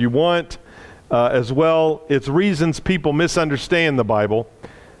own if you want as well. It's reasons people misunderstand the Bible.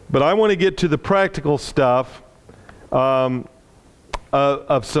 But I want to get to the practical stuff of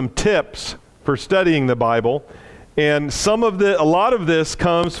some tips for studying the Bible. And a lot of this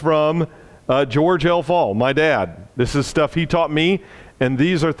comes from George L. Fall, my dad. This is stuff he taught me, and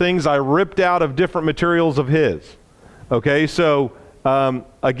these are things I ripped out of different materials of his. Okay, so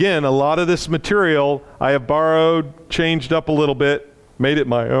again, a lot of this material I have borrowed, changed up a little bit, made it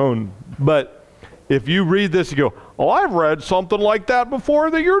my own. But if you read this, you go, oh, I've read something like that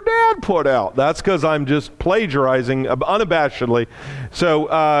before that your dad put out. That's because I'm just plagiarizing unabashedly,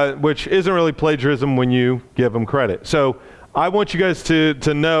 so which isn't really plagiarism when you give them credit. So I want you guys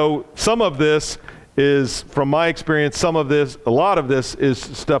to know some of this is from my experience. A lot of this is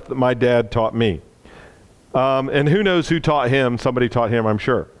stuff that my dad taught me. And who knows who taught him? Somebody taught him, I'm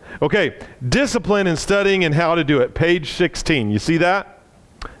sure. Okay, discipline in studying and how to do it. Page 16. You see that?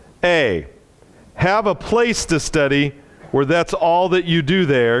 A. Have a place to study where that's all that you do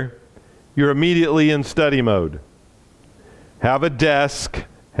there. You're immediately in study mode. Have a desk,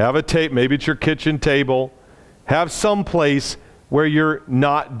 have a tape, maybe it's your kitchen table. Have some place where you're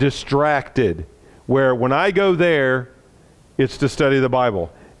not distracted, where when I go there, it's to study the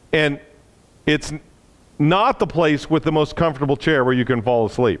Bible. And it's not the place with the most comfortable chair where you can fall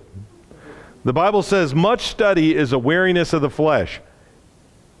asleep. The Bible says much study is a weariness of the flesh.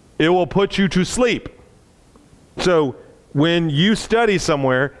 It will put you to sleep. So when you study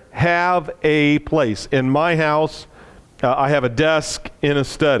somewhere, have a place. In my house, I have a desk in a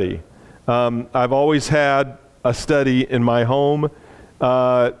study. I've always had a study in my home.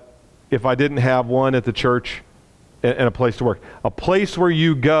 If I didn't have one at the church, and a place to work. A place where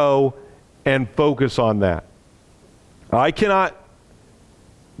you go and focus on that. I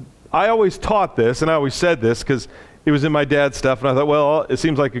always taught this, and I always said this, because it was in my dad's stuff, and I thought, well, it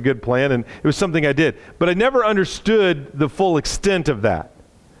seems like a good plan, and it was something I did. But I never understood the full extent of that.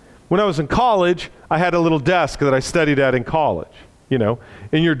 When I was in college, I had a little desk that I studied at in college. You know,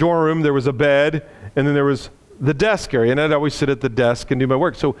 in your dorm room, there was a bed, and then there was the desk area, and I'd always sit at the desk and do my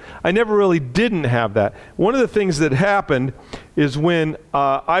work. So I never really didn't have that. One of the things that happened is when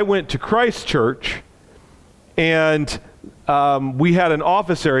I went to Christ Church, and we had an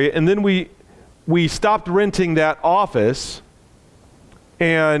office area, and then we stopped renting that office,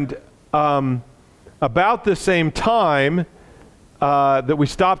 and about the same time that we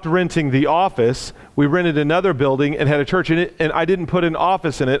stopped renting the office, we rented another building and had a church in it, and I didn't put an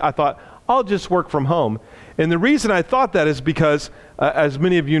office in it. I thought, I'll just work from home. And the reason I thought that is because, as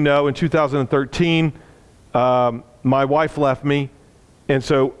many of you know, in 2013, my wife left me, and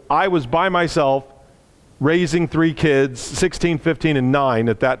so I was by myself raising 3 kids, 16, 15, and 9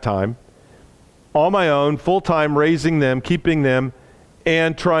 at that time, on my own, full-time, raising them, keeping them,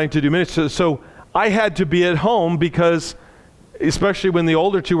 and trying to do ministry. So I had to be at home because, especially when the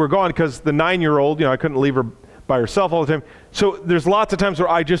older 2 were gone, because the 9-year-old, you know, I couldn't leave her by herself all the time. So there's lots of times where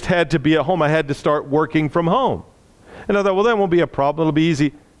I just had to be at home. I had to start working from home. And I thought, well, that won't be a problem. It'll be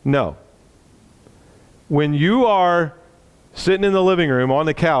easy. No. When you are sitting in the living room on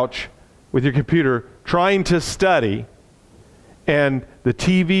the couch with your computer trying to study, and the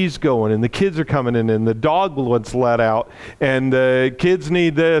TV's going, and the kids are coming in, and the dog wants let out, and the kids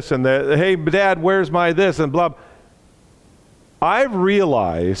need this, and hey, Dad, where's my this, and blah. I've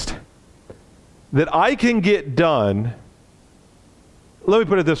realized that I can get done, let me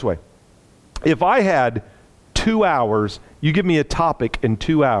put it this way. If I had 2 hours, you give me a topic in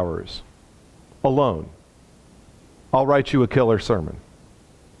 2 hours alone, I'll write you a killer sermon.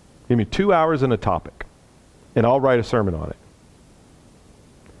 Give me 2 hours and a topic, and I'll write a sermon on it.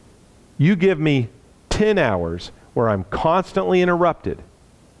 You give me 10 hours where I'm constantly interrupted,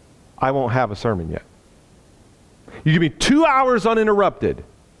 I won't have a sermon yet. You give me 2 hours uninterrupted,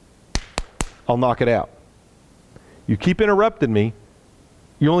 I'll knock it out. You keep interrupting me,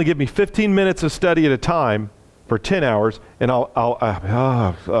 you only give me 15 minutes of study at a time for 10 hours, and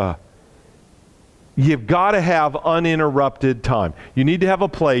you've got to have uninterrupted time. You need to have a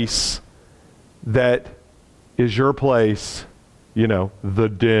place that is your place, you know, the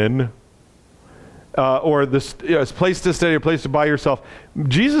den, or this place to study, a place to by yourself.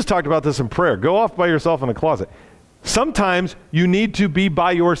 Jesus talked about this in prayer. Go off by yourself in a closet. Sometimes you need to be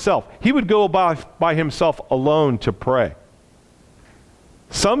by yourself. He would go by himself alone to pray.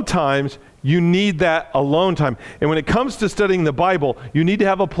 Sometimes you need that alone time. And when it comes to studying the Bible, you need to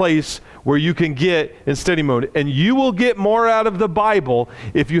have a place where you can get in study mode. And you will get more out of the Bible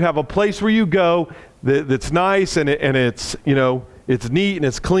if you have a place where you go that's nice and it's, you know, it's neat and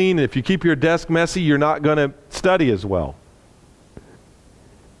it's clean. And if you keep your desk messy, you're not going to study as well.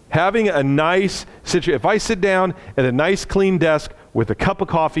 Having a nice situation, if I sit down at a nice clean desk with a cup of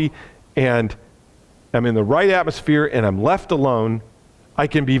coffee and I'm in the right atmosphere and I'm left alone, I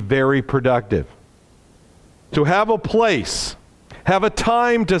can be very productive. So have a place, have a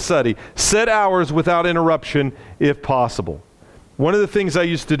time to study, set hours without interruption if possible. One of the things I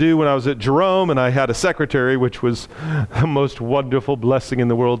used to do when I was at Jerome and I had a secretary, which was the most wonderful blessing in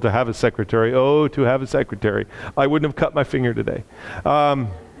the world to have a secretary. Oh, to have a secretary. I wouldn't have cut my finger today.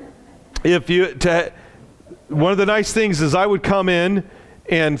 One of the nice things is I would come in,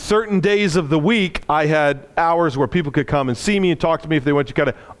 and certain days of the week I had hours where people could come and see me and talk to me if they wanted to, kind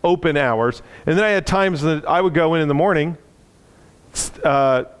of open hours. And then I had times that I would go in the morning.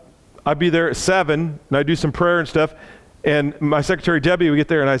 I'd be there at 7 and I'd do some prayer and stuff. And my secretary Debbie would get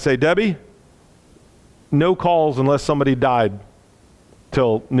there and I'd say, Debbie, no calls unless somebody died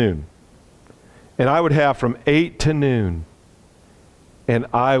till noon. And I would have from 8 to noon. And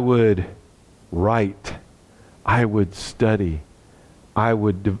I would write, I would study, I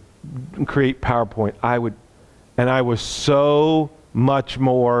would create PowerPoint, and I was so much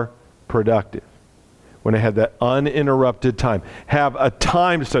more productive when I had that uninterrupted time. Have a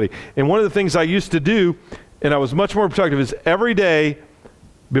time to study. And one of the things I used to do, and I was much more productive, is every day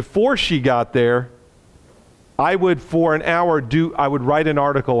before she got there, I would, for an hour, I would write an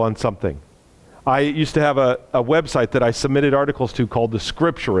article on something. I used to have a website that I submitted articles to called The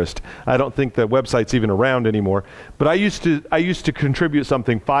Scripturist. I don't think the website's even around anymore. But I used to contribute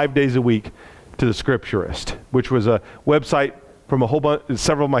something 5 days a week to The Scripturist, which was a website from a whole bunch,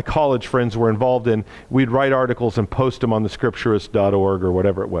 several of my college friends were involved in. We'd write articles and post them on thescripturist.org or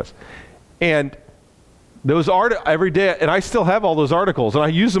whatever it was. And those every day, and I still have all those articles, and I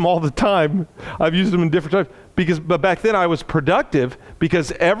use them all the time. I've used them in different times. But back then I was productive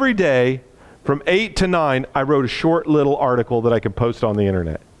because every day From 8 to 9, I wrote a short little article that I could post on the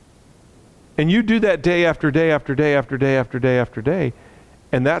internet. And you do that day after day after day after day after day after day,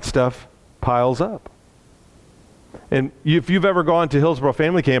 and that stuff piles up. And if you've ever gone to Hillsborough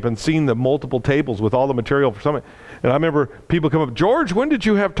Family Camp and seen the multiple tables with all the material for something, and I remember people come up, George, when did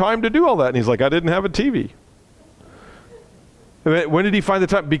you have time to do all that? And he's like, I didn't have a TV. When did he find the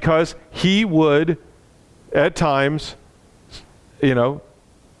time? Because he would, at times,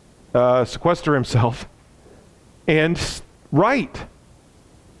 sequester himself and write.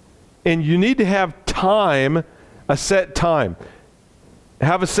 And you need to have time, a set time.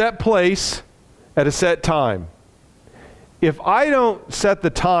 Have a set place at a set time. If I don't set the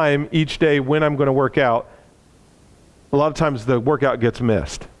time each day when I'm going to work out, a lot of times the workout gets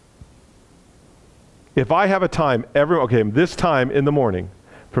missed. If I have a time, this time in the morning,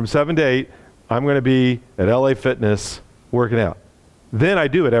 from 7 to 8, I'm going to be at LA Fitness working out. Then I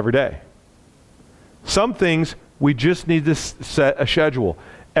do it every day. Some things we just need to set a schedule.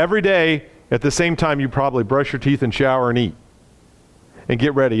 Every day at the same time you probably brush your teeth and shower and eat and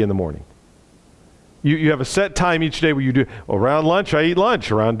get ready in the morning. You have a set time each day where you do, around lunch I eat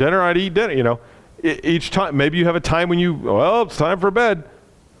lunch, around dinner I'd eat dinner, Each time, maybe you have a time when it's time for bed.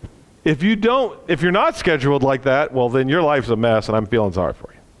 If you're not scheduled like that, well then your life's a mess and I'm feeling sorry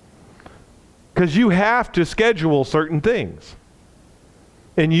for you. Because you have to schedule certain things.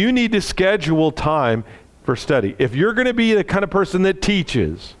 And you need to schedule time for study. If you're going to be the kind of person that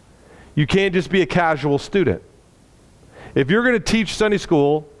teaches, you can't just be a casual student. If you're going to teach Sunday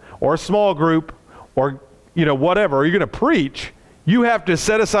school or a small group or whatever, or you're going to preach, you have to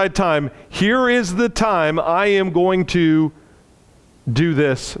set aside time. Here is the time I am going to do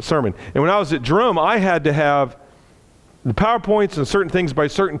this sermon. And when I was at Jerome, I had to have the PowerPoints and certain things by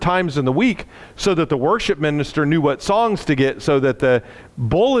certain times in the week so that the worship minister knew what songs to get, so that the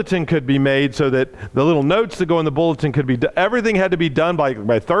bulletin could be made, so that the little notes that go in the bulletin could be done. Everything had to be done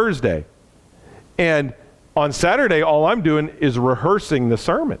by Thursday. And on Saturday, all I'm doing is rehearsing the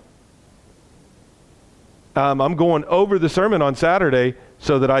sermon. I'm going over the sermon on Saturday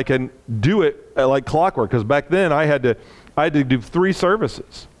so that I can do it like clockwork, because back then I had to do 3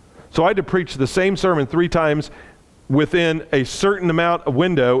 services. So I had to preach the same sermon 3 times within a certain amount of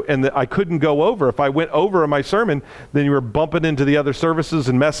window, and that I couldn't go over. If I went over in my sermon, then you were bumping into the other services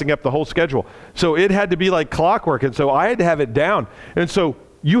and messing up the whole schedule. So it had to be like clockwork, and so I had to have it down. And so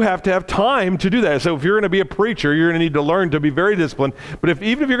you have to have time to do that. So if you're going to be a preacher, you're going to need to learn to be very disciplined. But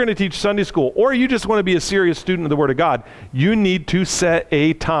even if you're going to teach Sunday school, or you just want to be a serious student of the Word of God, you need to set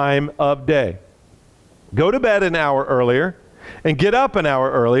a time of day. Go to bed an hour earlier, and get up an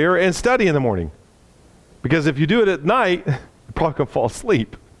hour earlier, and study in the morning. Because if you do it at night, you're probably going to fall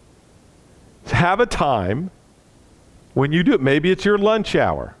asleep. So have a time when you do it. Maybe it's your lunch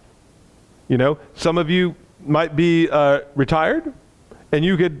hour. Some of you might be retired, and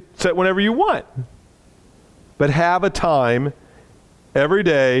you could set whenever you want. But have a time every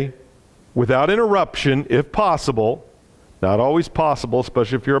day without interruption, if possible. Not always possible,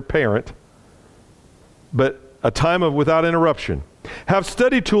 especially if you're a parent. But a time of without interruption. Have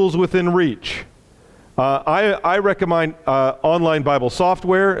study tools within reach. I recommend online Bible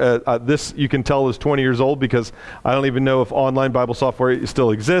software. This you can tell is 20 years old because I don't even know if online Bible software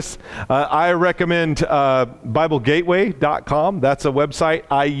still exists. I recommend BibleGateway.com. That's a website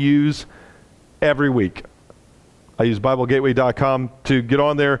I use every week. I use BibleGateway.com to get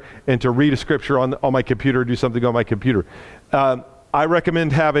on there and to read a scripture on my computer, do something on my computer. I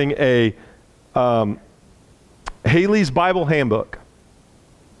recommend having a Haley's Bible Handbook.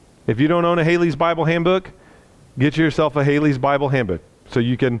 If you don't own a Haley's Bible Handbook, get yourself a Haley's Bible Handbook so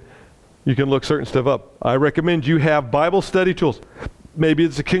you can look certain stuff up. I recommend you have Bible study tools. Maybe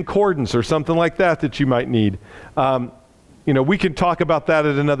it's a concordance or something like that you might need. We can talk about that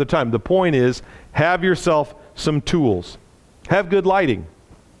at another time. The point is, have yourself some tools. Have good lighting.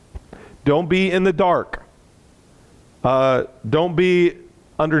 Don't be in the dark. Don't be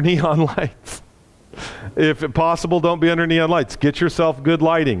under neon lights. If possible, don't be under neon lights. Get yourself good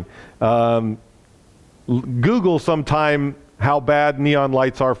lighting. Google sometime how bad neon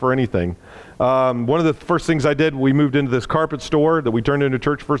lights are for anything. One of the first things I did, we moved into this carpet store that we turned into a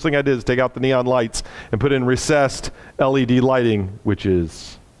church. First thing I did is take out the neon lights and put in recessed LED lighting, which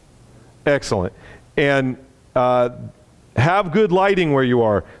is excellent. And have good lighting where you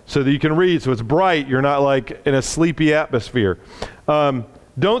are so that you can read, so it's bright. You're not like in a sleepy atmosphere.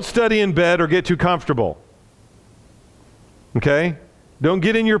 Don't study in bed or get too comfortable. Okay? Don't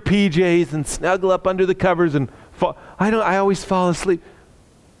get in your PJs and snuggle up under the covers and fall. I always fall asleep.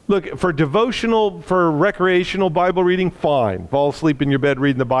 Look, for devotional, for recreational Bible reading, fine. Fall asleep in your bed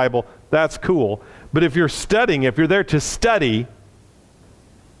reading the Bible, that's cool. But if you're studying, if you're there to study,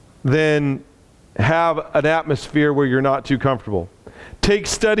 then have an atmosphere where you're not too comfortable. Take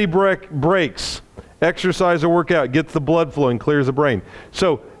study breaks. Exercise or work out gets the blood flowing, clears the brain.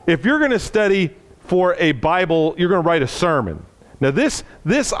 So if you're going to study for a Bible, you're going to write a sermon. Now this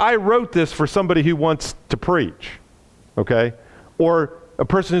I wrote this for somebody who wants to preach, okay? Or a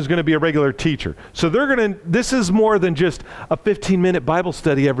person who's going to be a regular teacher. So this is more than just a 15-minute Bible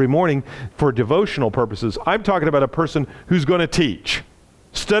study every morning for devotional purposes. I'm talking about a person who's going to teach,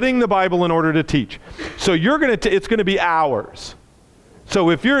 studying the Bible in order to teach. So it's going to be hours. So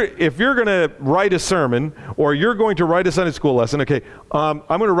if you're going to write a sermon, or you're going to write a Sunday school lesson, okay, I'm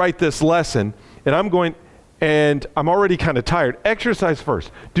going to write this lesson, and I'm already kind of tired. Exercise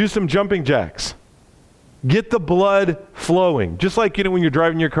first. Do some jumping jacks. Get the blood flowing. Just like, when you're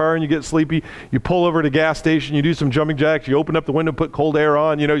driving your car and you get sleepy, you pull over to a gas station, you do some jumping jacks, you open up the window, put cold air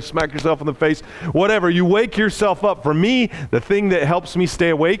on, you smack yourself in the face, whatever. You wake yourself up. For me, the thing that helps me stay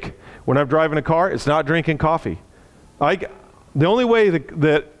awake when I'm driving a car, it's not drinking coffee. The only way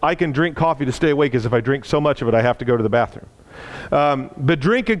that I can drink coffee to stay awake is if I drink so much of it I have to go to the bathroom. But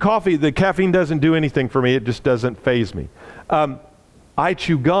drinking coffee, the caffeine doesn't do anything for me. It just doesn't faze me. I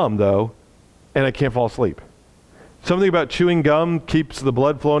chew gum, though, and I can't fall asleep. Something about chewing gum keeps the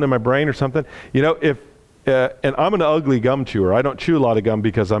blood flowing in my brain or something. And I'm an ugly gum chewer. I don't chew a lot of gum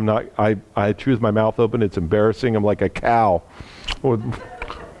because I chew with my mouth open. It's embarrassing. I'm like a cow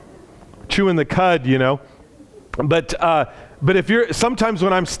chewing the cud, But sometimes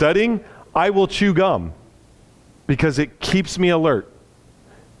when I'm studying, I will chew gum because it keeps me alert.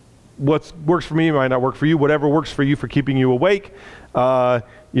 What works for me might not work for you. Whatever works for you for keeping you awake,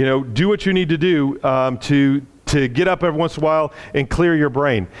 do what you need to do to get up every once in a while and clear your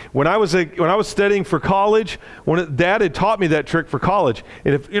brain. When I was studying for college, Dad had taught me that trick for college.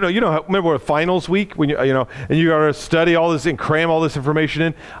 And if remember finals week when and you got to study all this and cram all this information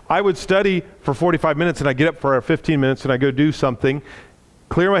in. I would study for 45 minutes and I get up for 15 minutes and I go do something,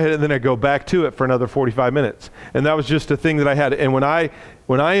 clear my head, and then I go back to it for another 45 minutes. And that was just a thing that I had. And when I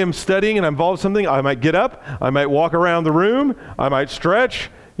am studying and I'm involved in something, I might get up, I might walk around the room, I might stretch,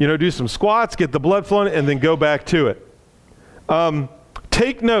 do some squats, get the blood flowing, and then go back to it.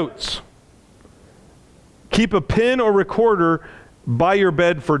 Take notes. Keep a pen or recorder by your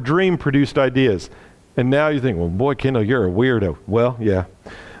bed for dream-produced ideas. And now you think, well, boy, Kendall, you're a weirdo. Well, yeah,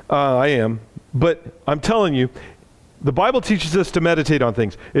 I am. But I'm telling you, the Bible teaches us to meditate on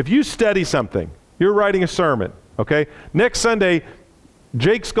things. If you study something, you're writing a sermon, okay? Next Sunday,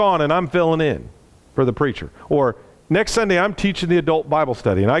 Jake's gone and I'm filling in for the preacher. Or next Sunday, I'm teaching the adult Bible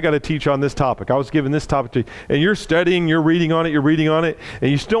study, and I got to teach on this topic. I was given this topic to you. And you're studying, you're reading on it,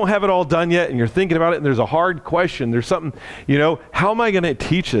 and you still don't have it all done yet, and you're thinking about it, and there's a hard question. There's something, how am I going to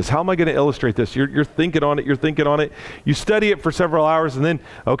teach this? How am I going to illustrate this? You're thinking on it. You study it for several hours, and then,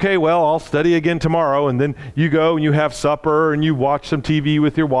 okay, well, I'll study again tomorrow. And then you go and you have supper, and you watch some TV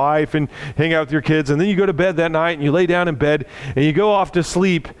with your wife, and hang out with your kids. And then you go to bed that night, and you lay down in bed, and you go off to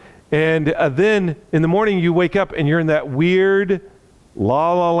sleep. And then in the morning you wake up and you're in that weird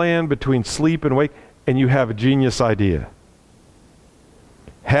la-la land between sleep and wake, and you have a genius idea.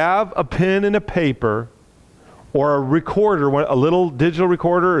 Have a pen and a paper or a recorder. A little digital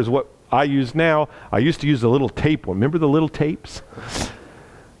recorder is what I use now. I used to use the little tape one. Remember the little tapes?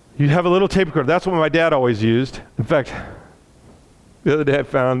 You'd have a little tape recorder. That's what my dad always used. In fact, the other day I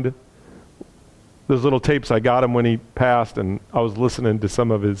found those little tapes. I got him when he passed, and I was listening to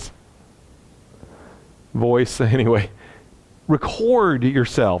some of his voice. Anyway, record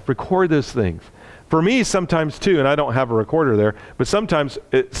yourself. Record those things. For me, sometimes too, and I don't have a recorder there, but sometimes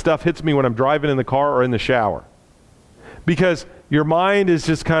stuff hits me when I'm driving in the car or in the shower. Because your mind is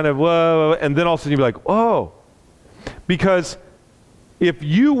just kind of, whoa, and then all of a sudden you'll be like, whoa. Because if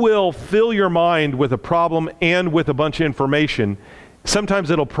you will fill your mind with a problem and with a bunch of information, sometimes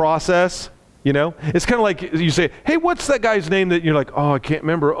it'll process. It's kind of like you say, hey, what's that guy's name that you're like, oh, I can't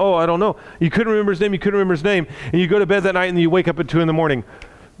remember. Oh, I don't know. You couldn't remember his name. And you go to bed that night and you wake up at 2 a.m.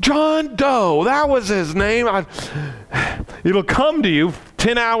 John Doe, that was his name. It'll come to you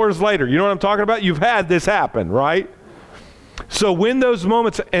 10 hours later. You know what I'm talking about? You've had this happen, right? So when those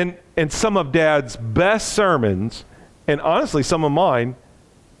moments, and some of Dad's best sermons, and honestly some of mine,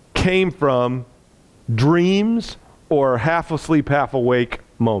 came from dreams or half asleep, half awake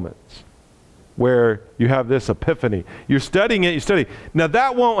moments, where you have this epiphany. You're studying it, you study. Now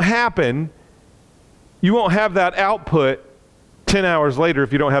that won't happen. You won't have that output 10 hours later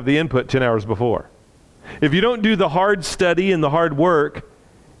if you don't have the input 10 hours before. If you don't do the hard study and the hard work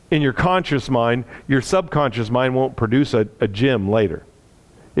in your conscious mind, your subconscious mind won't produce a gem later.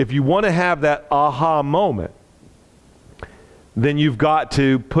 if you want to have that aha moment, then you've got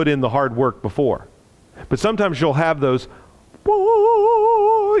to put in the hard work before. But sometimes you'll have those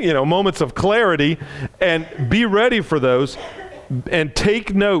moments of clarity, and be ready for those, and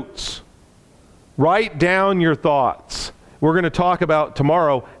take notes. Write down your thoughts. We're going to talk about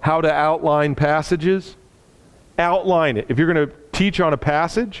tomorrow how to outline passages. Outline it. If you're going to teach on a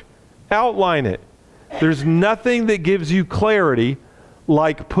passage, outline it. There's nothing that gives you clarity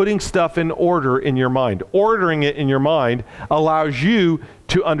like putting stuff in order in your mind. Ordering it in your mind allows you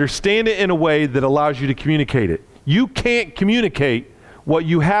to understand it in a way that allows you to communicate it. You can't communicate what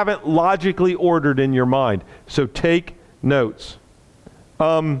you haven't logically ordered in your mind. So take notes.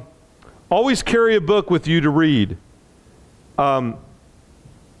 Always carry a book with you to read. It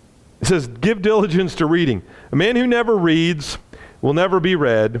says, give diligence to reading. A man who never reads will never be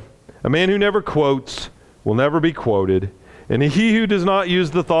read. A man who never quotes will never be quoted. And he who does not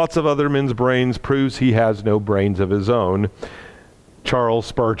use the thoughts of other men's brains proves he has no brains of his own. Charles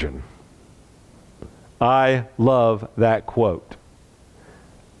Spurgeon. I love that quote.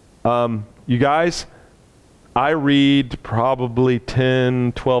 You guys, I read probably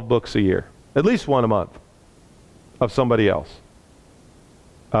 10, 12 books a year. At least one a month of somebody else.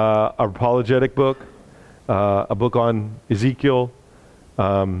 A apologetic book, a book on Ezekiel.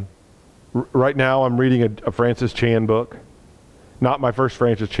 Right now I'm reading a Francis Chan book. Not my first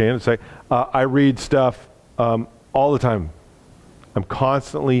Francis Chan. It's like, I read stuff all the time. I'm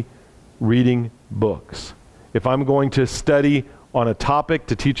constantly reading books. If I'm going to study on a topic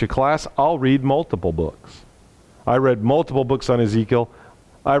to teach a class, I'll read multiple books. I read multiple books on Ezekiel.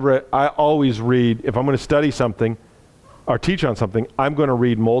 I always read, if I'm going to study something or teach on something, I'm going to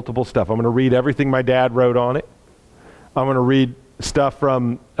read multiple stuff. I'm going to read everything my dad wrote on it. I'm going to read stuff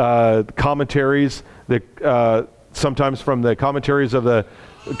from commentaries, sometimes from the commentaries of the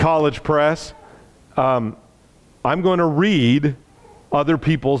college press. I'm going to read other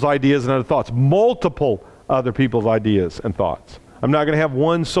people's ideas and other thoughts, multiple other people's ideas and thoughts. I'm not going to have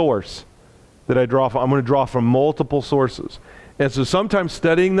one source that I draw from. I'm going to draw from multiple sources. And so sometimes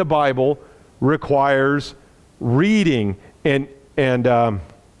studying the Bible requires reading. And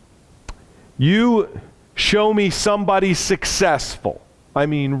you show me somebody successful, I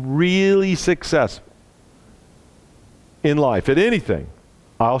mean really successful in life, at anything,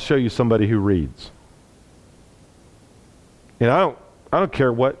 I'll show you somebody who reads. And I don't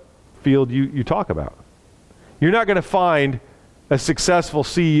care what field you talk about. You're not going to find a successful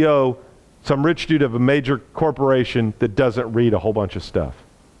CEO, some rich dude of a major corporation that doesn't read a whole bunch of stuff.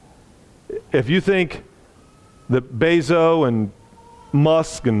 If you think that Bezos and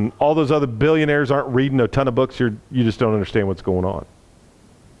Musk and all those other billionaires aren't reading a ton of books, you just don't understand what's going on.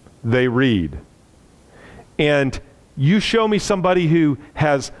 They read. And you show me somebody who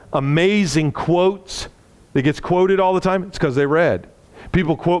has amazing quotes that gets quoted all the time, it's because they read.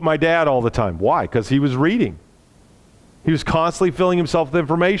 People quote my dad all the time. Why? Because he was reading. He was constantly filling himself with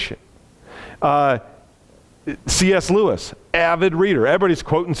information. C.S. Lewis, avid reader. Everybody's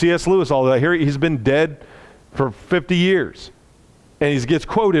quoting C.S. Lewis all the time. He's been dead for 50 years. And he gets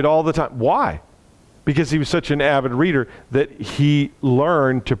quoted all the time. Why? Because he was such an avid reader that he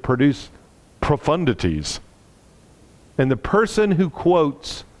learned to produce profundities. And the person who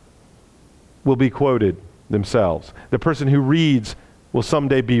quotes will be quoted themselves. The person who reads will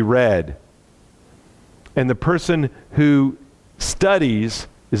someday be read. And the person who studies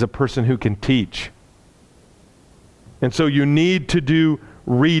is a person who can teach. And so you need to do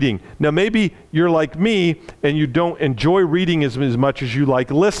reading. Now maybe you're like me and you don't enjoy reading as much as you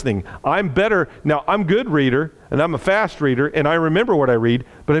like listening. I'm better. Now I'm a good reader and I'm a fast reader and I remember what I read,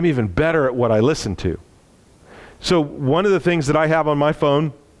 but I'm even better at what I listen to. So one of the things that I have on my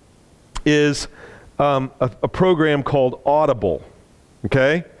phone is a program called Audible.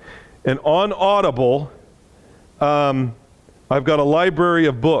 Okay? And on Audible, I've got a library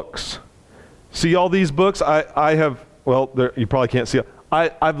of books. See all these books? I have, well, you probably can't see it.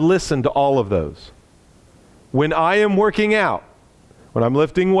 I've listened to all of those. When I am working out, when I'm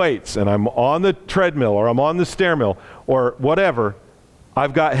lifting weights and I'm on the treadmill or I'm on the stair mill or whatever,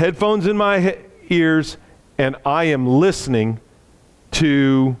 I've got headphones in my ears and I am listening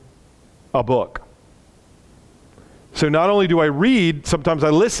to a book. So not only do I read, sometimes I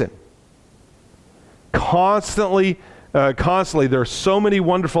listen. Constantly, there are so many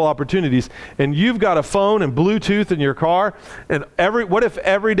wonderful opportunities, and you've got a phone and Bluetooth in your car, and what if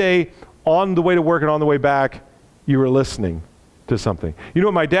every day on the way to work and on the way back, you were listening to something? You know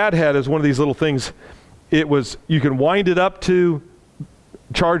what my dad had is one of these little things. It was, you can wind it up to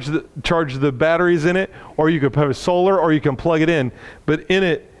charge the batteries in it, or you could put a solar, or you can plug it in, but in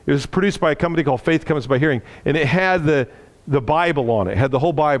it, It was produced by a company called Faith Comes by Hearing, and it had the Bible on it. It had the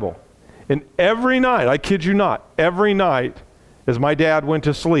whole Bible. And every night, I kid you not, every night as my dad went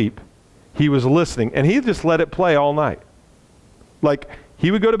to sleep, he was listening, and he just let it play all night. Like,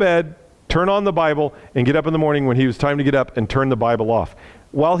 he would go to bed, turn on the Bible, and get up in the morning when he was time to get up and turn the Bible off.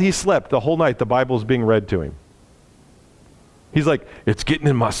 While he slept, the whole night, the Bible was being read to him. He's like, it's getting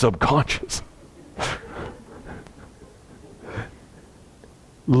in my subconscious.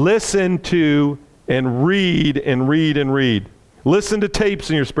 Listen to and read and read and read. Listen to tapes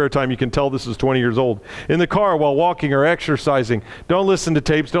in your spare time. You can tell this is 20 years old. In the car while walking or exercising, don't listen to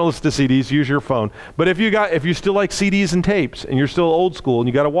tapes, don't listen to CDs, use your phone. But if you still like CDs and tapes and you're still old school and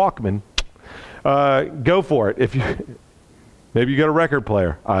you got a Walkman, go for it. Maybe you got a record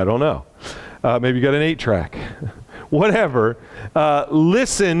player. I don't know. Maybe you got an 8-track. Whatever.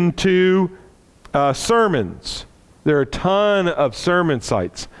 Listen to sermons. There are a ton of sermon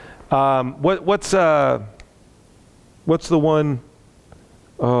sites. What's the one?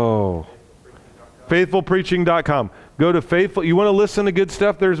 Oh, faithfulpreaching.com. Go to Faithful. You want to listen to good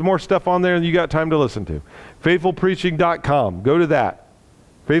stuff? There's more stuff on there than you got time to listen to. Faithfulpreaching.com. Go to that.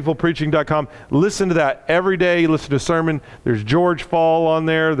 Faithfulpreaching.com. Listen to that every day. Listen to a sermon. There's George Fall on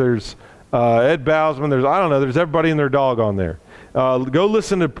there. There's Ed Bousman. There's everybody and their dog on there. Go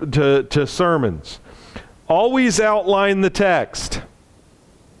listen to sermons. Always outline the text.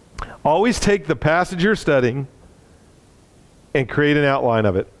 Always take the passage you're studying and create an outline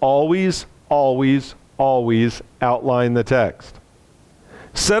of it. Always, always, always outline the text.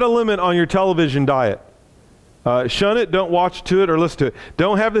 Set a limit on your television diet. Shun it, don't watch to it or listen to it.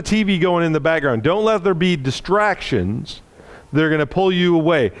 Don't have the TV going in the background. Don't let there be distractions that are going to pull you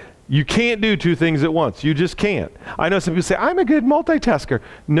away. You can't do two things at once. You just can't. I know some people say, I'm a good multitasker.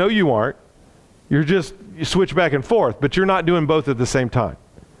 No, you aren't. You switch back and forth, but you're not doing both at the same time.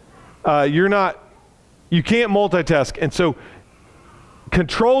 You can't multitask. And so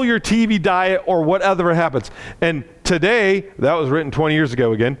control your TV diet or whatever happens. And today, that was written 20 years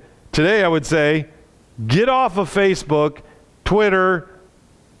ago again. Today I would say, get off of Facebook, Twitter,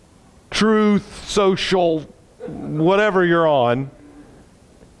 Truth, Social, whatever you're on.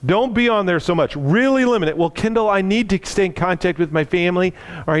 Don't be on there so much. Really limit it. Well, Kendall, I need to stay in contact with my family,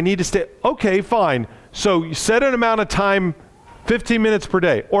 or I need to stay. Okay, fine. So you set an amount of time, 15 minutes per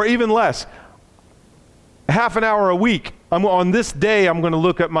day, or even less. Half an hour a week. On this day, I'm going to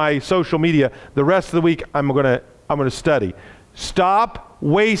look at my social media. The rest of the week, I'm going to study. Stop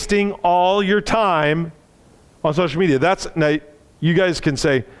wasting all your time on social media. Now, you guys can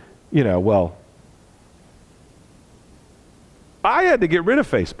say, well, I had to get rid of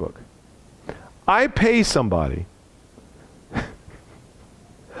Facebook. I pay somebody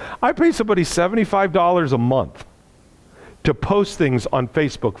 $75 a month to post things on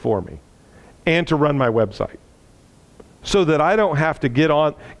Facebook for me and to run my website so that I don't have to get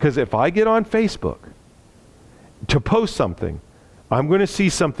on, because if I get on Facebook to post something, I'm going to see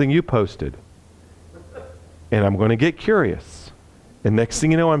something you posted and I'm going to get curious. And next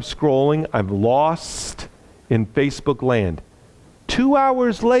thing you know, I'm scrolling, I'm lost in Facebook land. 2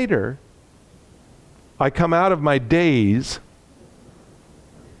 hours later, I come out of my daze,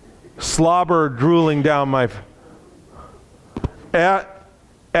 slobber drooling down my...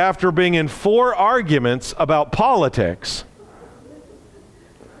 After being in 4 arguments about politics,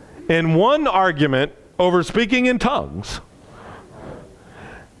 and 1 argument over speaking in tongues,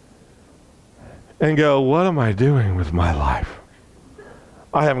 and go, what am I doing with my life?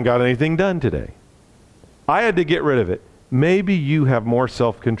 I haven't got anything done today. I had to get rid of it. Maybe you have more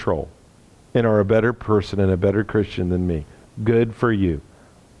self-control and are a better person and a better Christian than me. Good for you.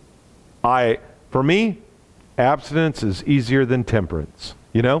 For me, abstinence is easier than temperance.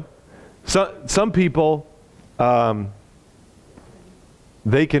 Some people,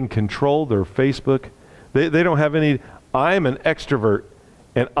 they can control their Facebook. They don't have any. I'm an extrovert,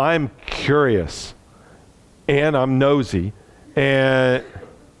 and I'm curious, and I'm nosy, and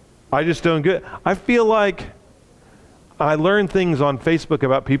I just don't get. I feel like I learn things on Facebook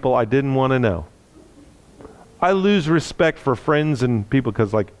about people I didn't want to know. I lose respect for friends and people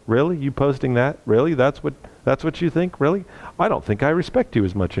because, really, you posting that? Really, that's what you think? Really? I don't think I respect you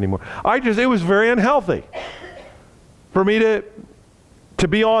as much anymore. It was very unhealthy for me to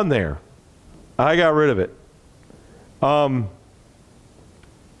be on there. I got rid of it.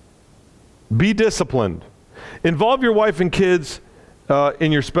 Be disciplined. Involve your wife and kids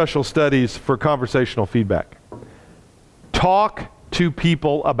in your special studies for conversational feedback. Talk to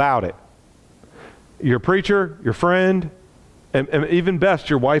people about it. Your preacher, your friend, and even best,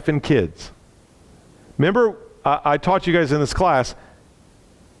 your wife and kids. Remember, I taught you guys in this class,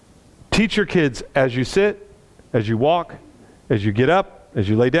 Teach your kids as you sit, as you walk, as you get up, as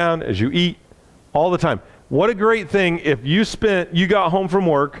you lay down, as you eat, all the time. What a great thing if you got home from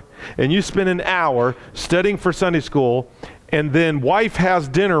work and you spent an hour studying for Sunday school, and then wife has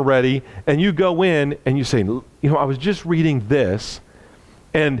dinner ready, and you go in and you say, I was just reading this,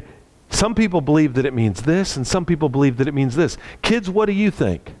 and some people believe that it means this, and some people believe that it means this. Kids, what do you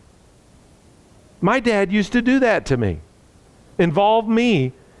think? My dad used to do that to me. Involve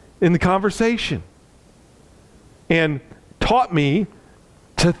me in the conversation. And taught me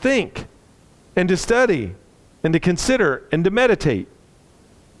to think and to study and to consider and to meditate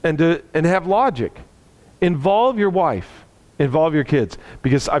and to have logic. Involve your wife. Involve your kids.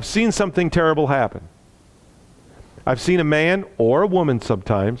 Because I've seen something terrible happen. I've seen a man or a woman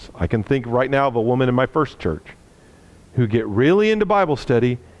sometimes, I can think right now of a woman in my first church, who get really into Bible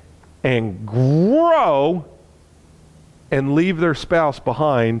study and grow and leave their spouse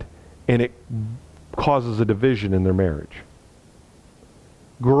behind, and it causes a division in their marriage.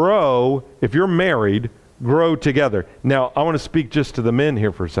 Grow, if you're married, grow together. Now, I want to speak just to the men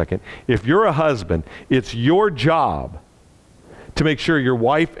here for a second. If you're a husband, it's your job to make sure your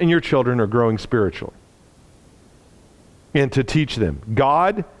wife and your children are growing spiritually and to teach them.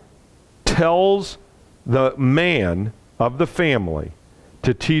 God tells the man of the family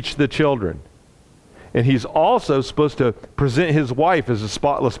to teach the children. And he's also supposed to present his wife as a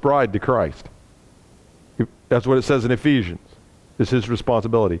spotless bride to Christ. That's what it says in Ephesians. It's his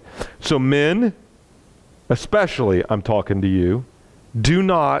responsibility. So men, especially, I'm talking to you, do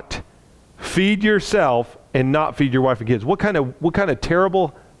not feed yourself and not feed your wife and kids. What kind of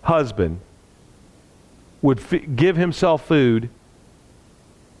terrible husband would give himself food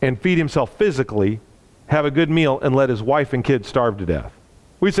and feed himself physically, have a good meal, and let his wife and kids starve to death?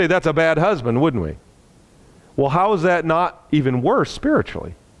 We'd say that's a bad husband, wouldn't we? Well, how is that not even worse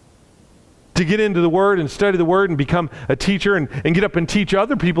spiritually? To get into the Word and study the Word and become a teacher and get up and teach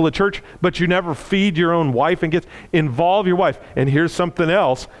other people at church, but you never feed your own wife and kids. Involve your wife. And here's something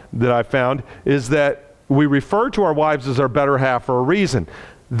else that I found, is that we refer to our wives as our better half for a reason.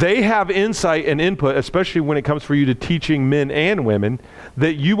 They have insight and input, especially when it comes for you to teaching men and women,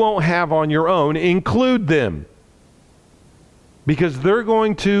 that you won't have on your own. Include them. Because they're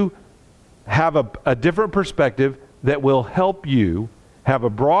going to have a different perspective that will help you have a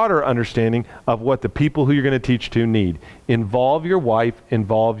broader understanding of what the people who you're going to teach to need. Involve your wife,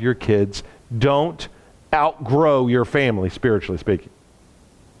 involve your kids. Don't outgrow your family, spiritually speaking.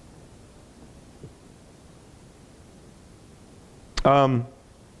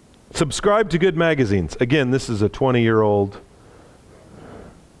 Subscribe to good magazines. Again, this is a 20-year-old.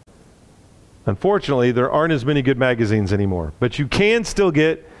 Unfortunately, there aren't as many good magazines anymore, but you can still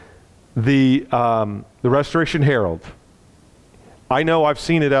get the Restoration Herald. I know, I've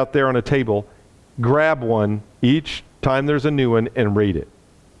seen it out there on a table. Grab one each time there's a new one and read it.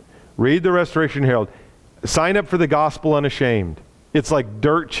 Read the Restoration Herald. Sign up for the Gospel Unashamed. It's like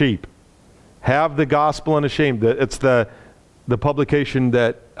dirt cheap. Have the Gospel Unashamed. It's the publication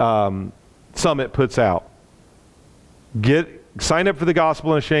that Summit puts out. Sign up for the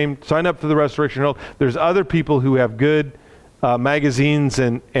Gospel Unashamed. Sign up for the Restoration Herald. There's other people who have good magazines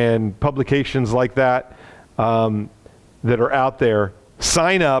and publications like that that are out there.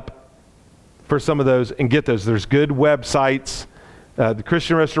 Sign up for some of those and get those. There's good websites. The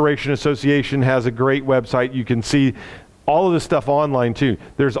Christian Restoration Association has a great website. You can see all of this stuff online too.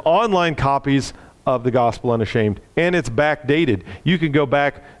 There's online copies of the Gospel Unashamed, and it's backdated. You can go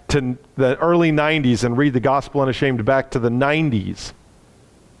back to the early 90s and read the Gospel Unashamed back to the 90s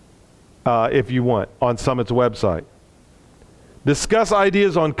if you want, on Summit's website. Discuss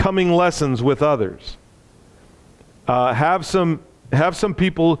ideas on coming lessons with others. Have some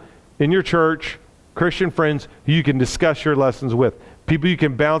people in your church, Christian friends, who you can discuss your lessons with. People you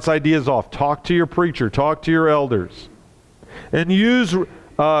can bounce ideas off. Talk to your preacher. Talk to your elders. And use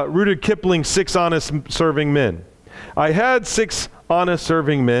Rudyard Kipling's 6 Honest Serving Men. I had 6 honest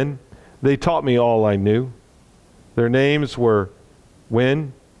serving men. They taught me all I knew. Their names were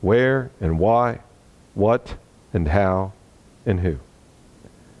when, where, and why, what, and how, and who.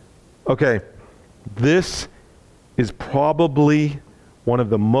 Okay, this is probably one of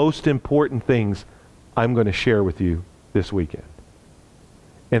the most important things I'm going to share with you this weekend.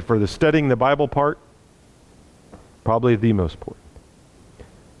 And for the studying the Bible part, probably the most important.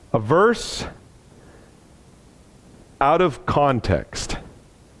 A verse out of context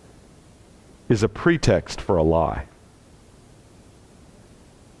is a pretext for a lie.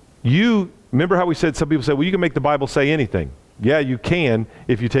 Remember how we said, some people say, well, you can make the Bible say anything. Yeah, you can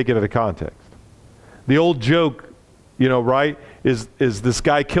if you take it out of context. The old joke right, is this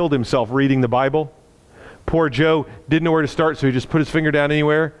guy killed himself reading the Bible. Poor Joe didn't know where to start, so he just put his finger down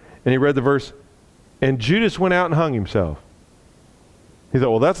anywhere, and he read the verse, and Judas went out and hung himself. He thought,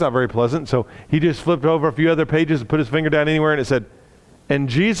 well, that's not very pleasant, so he just flipped over a few other pages and put his finger down anywhere, and it said, and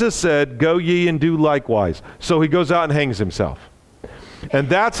Jesus said, go ye and do likewise. So he goes out and hangs himself. And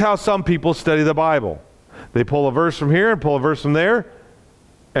that's how some people study the Bible. They pull a verse from here and pull a verse from there,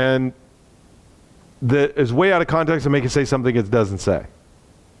 and that is way out of context and make it say something it doesn't say.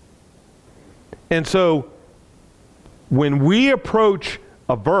 And so when we approach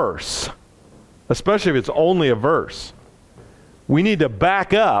a verse, especially if it's only a verse, we need to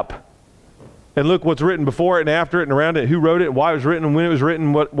back up and look what's written before it and after it and around it, who wrote it, why it was written, and when it was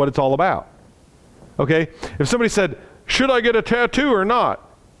written, what it's all about. Okay? If somebody said, should I get a tattoo or not?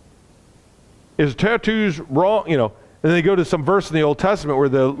 Is tattoos wrong? And they go to some verse in the Old Testament where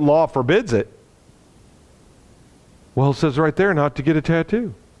the law forbids it. Well, it says right there not to get a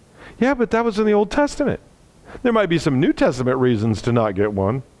tattoo. Yeah, but that was in the Old Testament. There might be some New Testament reasons to not get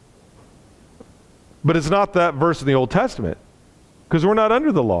one. But it's not that verse in the Old Testament, because we're not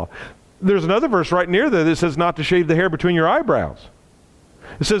under the law. There's another verse right near there that says not to shave the hair between your eyebrows.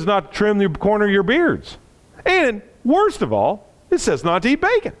 It says not to trim the corner of your beards. And worst of all, it says not to eat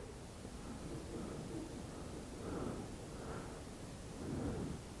bacon.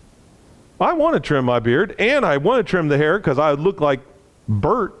 I want to trim my beard, and I want to trim the hair because I would look like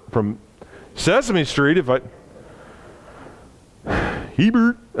Bert from Sesame Street if I...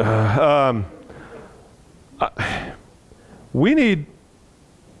 Hebert. We need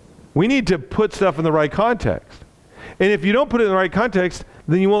to put stuff in the right context. And if you don't put it in the right context,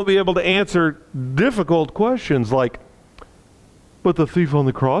 then you won't be able to answer difficult questions like, but the thief on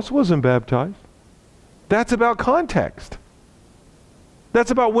the cross wasn't baptized. That's about context. That's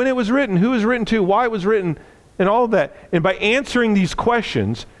about when it was written, who it was written to, why it was written, and all of that. And by answering these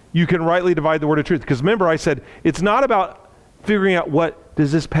questions, you can rightly divide the word of truth. Because remember, I said, it's not about figuring out what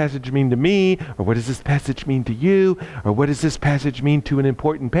does this passage mean to me, or what does this passage mean to you, or what does this passage mean to an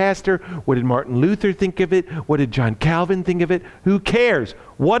important pastor? What did Martin Luther think of it? What did John Calvin think of it? Who cares?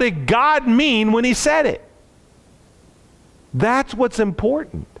 What did God mean when he said it? That's what's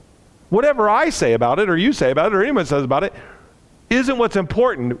important. Whatever I say about it, or you say about it, or anyone says about it, isn't what's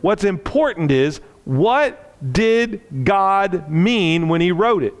important. What's important is, what did God mean when he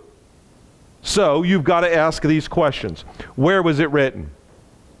wrote it? So you've got to ask these questions. Where was it written?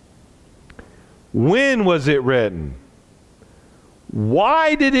 When was it written?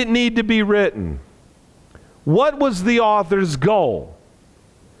 Why did it need to be written? What was the author's goal?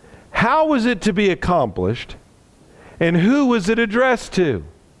 How was it to be accomplished? And who was it addressed to?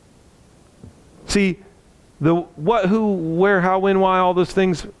 See, the what, who, where, how, when, why, all those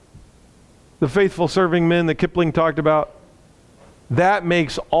things, the faithful serving men that Kipling talked about, that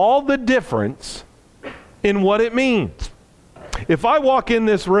makes all the difference in what it means. If I walk in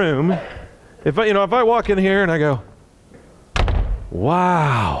this room, if I walk in here and I go,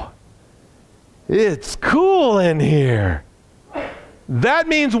 wow, it's cool in here, that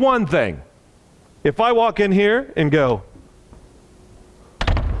means one thing. If I walk in here and go,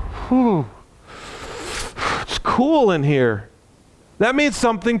 whew, it's cool in here, that means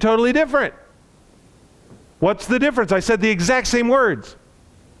something totally different. What's the difference? I said the exact same words.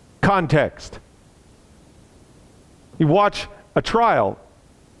 Context. You watch a trial,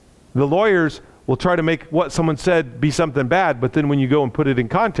 the lawyers will try to make what someone said be something bad, but then when you go and put it in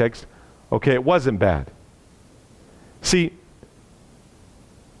context, okay, it wasn't bad. See,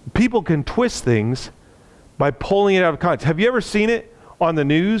 people can twist things by pulling it out of context. Have you ever seen it on the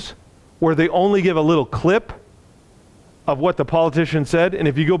news where they only give a little clip of what the politician said, and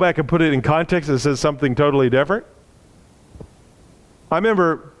if you go back and put it in context, it says something totally different? I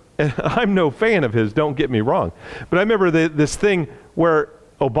remember, and I'm no fan of his, don't get me wrong, but I remember this thing where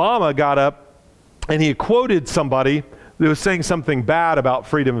Obama got up and he quoted somebody that was saying something bad about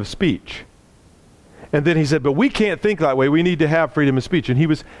freedom of speech. And then he said, but we can't think that way. We need to have freedom of speech. And he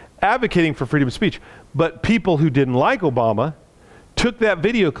was advocating for freedom of speech. But people who didn't like Obama took that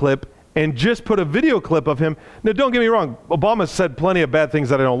video clip and just put a video clip of him. Now, don't get me wrong. Obama said plenty of bad things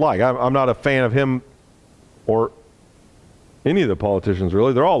that I don't like. I'm not a fan of him or any of the politicians,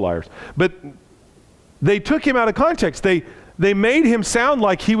 really. They're all liars. But they took him out of context. They made him sound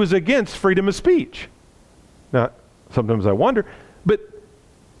like he was against freedom of speech. Now, sometimes I wonder, but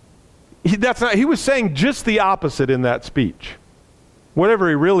he was saying just the opposite in that speech. Whatever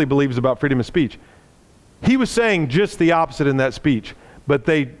he really believes about freedom of speech, he was saying just the opposite in that speech. But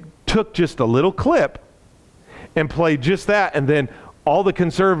they took just a little clip and played just that, and then all the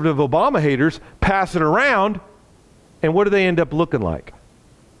conservative Obama haters pass it around And what do they end up looking like?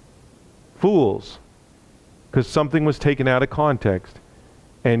 Fools. Because something was taken out of context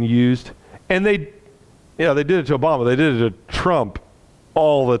and used. And they did it to Obama. They did it to Trump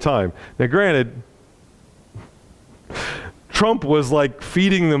all the time. Now, granted, Trump was like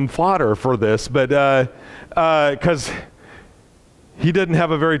feeding them fodder for this, but because he didn't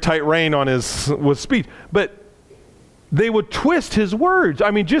have a very tight rein on his speech. But they would twist his words.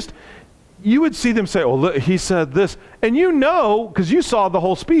 I mean, you would see them say, oh, look, he said this. And you know, because you saw the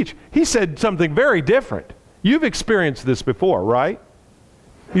whole speech, he said something very different. You've experienced this before, right?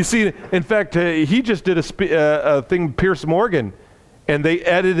 You see, in fact, he just did a thing, Piers Morgan, and they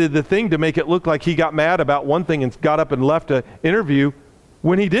edited the thing to make it look like he got mad about one thing and got up and left an interview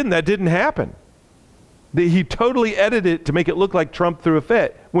when he didn't. That didn't happen. He totally edited it to make it look like Trump threw a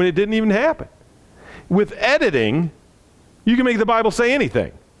fit when it didn't even happen. With editing, you can make the Bible say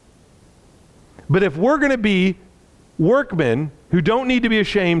anything. But if we're going to be workmen who don't need to be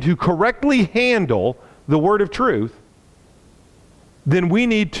ashamed, who correctly handle the word of truth, then we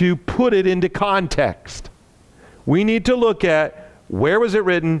need to put it into context. We need to look at where was it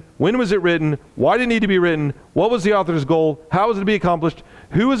written, when was it written, why did it need to be written, what was the author's goal, how was it to be accomplished,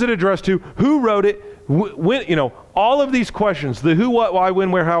 who was it addressed to, who wrote it, when, all of these questions, the who, what, why,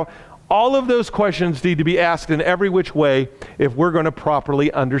 when, where, how, all of those questions need to be asked in every which way if we're going to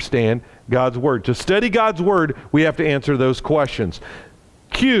properly understand God's Word. To study God's Word, we have to answer those questions.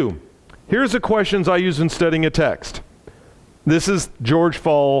 Q, here's the questions I use in studying a text. This is George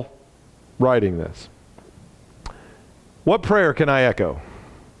Fall writing this. What prayer can I echo?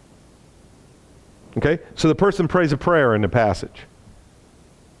 Okay, so the person prays a prayer in the passage.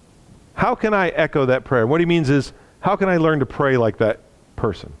 How can I echo that prayer? What he means is, how can I learn to pray like that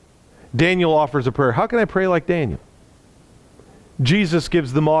person? Daniel offers a prayer. How can I pray like Daniel? Jesus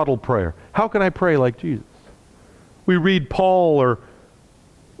gives the model prayer. How can I pray like Jesus? We read Paul or,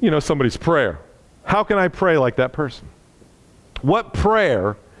 somebody's prayer. How can I pray like that person? What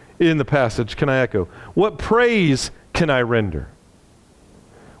prayer in the passage can I echo? What praise can I render?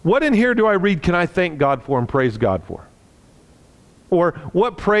 What in here do I read can I thank God for and praise God for? Or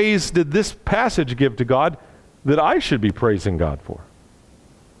what praise did this passage give to God that I should be praising God for?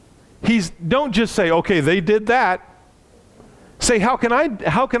 Don't just say, okay, they did that. Say, how can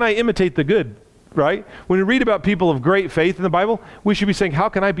I imitate the good, right? When we read about people of great faith in the Bible, we should be saying, how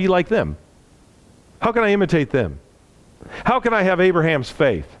can I be like them? How can I imitate them? How can I have Abraham's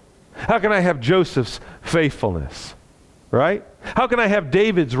faith? How can I have Joseph's faithfulness? Right? How can I have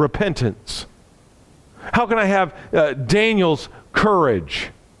David's repentance? How can I have Daniel's courage?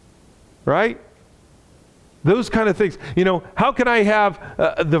 Right? Those kind of things. How can I have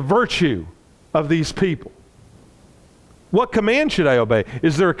the virtue of these people? What command should I obey?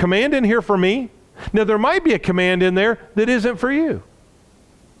 Is there a command in here for me? Now, there might be a command in there that isn't for you.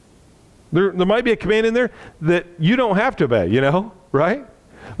 There might be a command in there that you don't have to obey, right?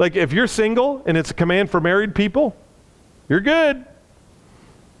 Like if you're single and it's a command for married people, you're good.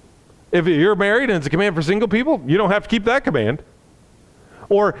 If you're married and it's a command for single people, you don't have to keep that command.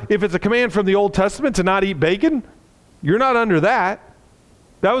 Or if it's a command from the Old Testament to not eat bacon, you're not under that.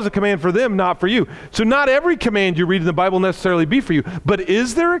 That was a command for them, not for you. So not every command you read in the Bible necessarily be for you. But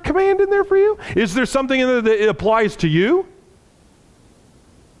is there a command in there for you? Is there something in there that applies to you?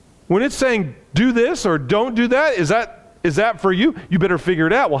 When it's saying do this or don't do that, is that for you? You better figure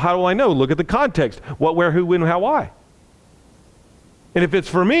it out. Well, how do I know? Look at the context. What, where, who, when, how, why. And if it's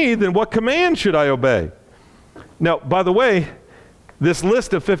for me, then what command should I obey? Now, by the way, this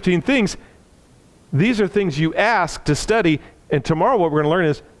list of 15 things, these are things you ask to study. And tomorrow what we're going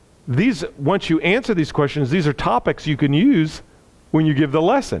to learn is once you answer these questions, these are topics you can use when you give the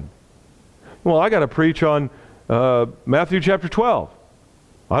lesson. Well, I got to preach on Matthew chapter 12.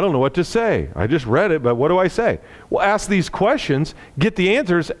 I don't know what to say. I just read it, but what do I say? Well, ask these questions, get the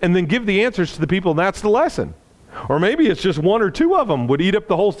answers, and then give the answers to the people, and that's the lesson. Or maybe it's just one or two of them would eat up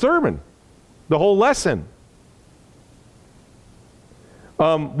the whole sermon, the whole lesson.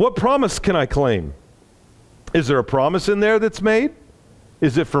 What promise can I claim? Is there a promise in there that's made?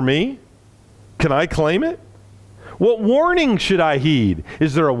 Is it for me? Can I claim it? What warning should I heed?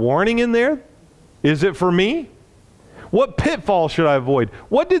 Is there a warning in there? Is it for me? What pitfall should I avoid?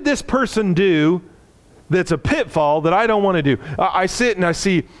 What did this person do that's a pitfall that I don't want to do? I sit and I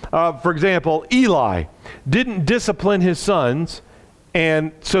see, for example, Eli didn't discipline his sons,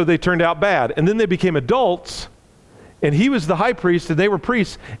 and so they turned out bad. And then they became adults, and he was the high priest, and they were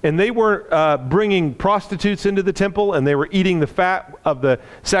priests, and they were bringing prostitutes into the temple, and they were eating the fat of the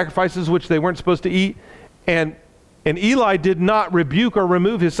sacrifices, which they weren't supposed to eat. And Eli did not rebuke or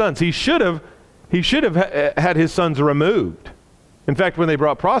remove his sons. He should have he should have had his sons removed. In fact, when they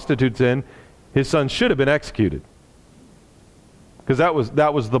brought prostitutes in, his sons should have been executed, because that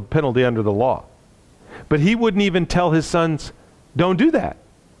was the penalty under the law. But he wouldn't even tell his sons, don't do that.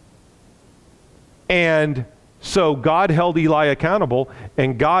 And so God held Eli accountable,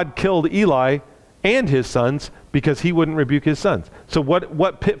 and God killed Eli and his sons because he wouldn't rebuke his sons. So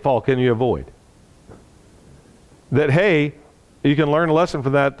what pitfall can you avoid? That, hey, you can learn a lesson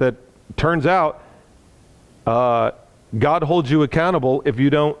from that turns out God holds you accountable if you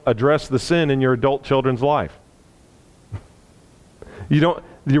don't address the sin in your adult children's life. Your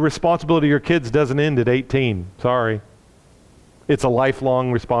responsibility to your kids doesn't end at 18. Sorry. It's a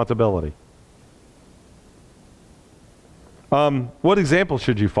lifelong responsibility. What example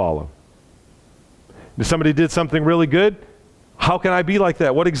should you follow? If somebody did something really good, how can I be like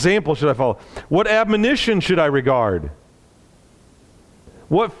that? What example should I follow? What admonition should I regard?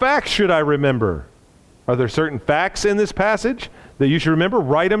 What facts should I remember? Are there certain facts in this passage that you should remember?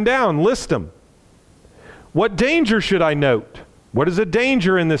 Write them down, list them. What danger should I note? What is a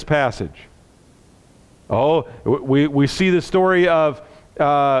danger in this passage? Oh, we see the story of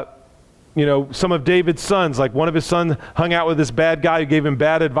some of David's sons, like one of his sons hung out with this bad guy who gave him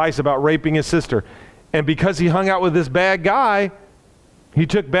bad advice about raping his sister. And because he hung out with this bad guy, he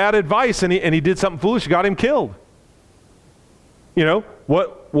took bad advice and he did something foolish, got him killed.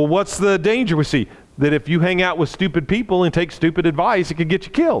 What's the danger we see? That if you hang out with stupid people and take stupid advice, it could get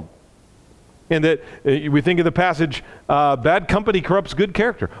you killed. And that we think of the passage, bad company corrupts good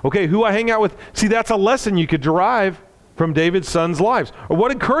character. Okay, who I hang out with, see, that's a lesson you could derive from David's sons' lives. Or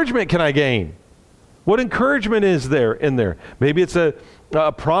what encouragement can I gain? What encouragement is there in there? Maybe it's a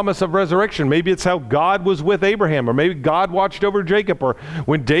promise of resurrection. Maybe it's how God was with Abraham, or maybe God watched over Jacob, or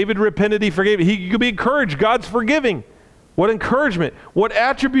when David repented, he forgave. You could be encouraged. God's forgiving. What encouragement? What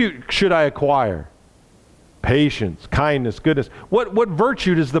attribute should I acquire? Patience, kindness, goodness. What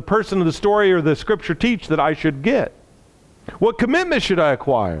virtue does the person of the story or the scripture teach that I should get? What commitment should I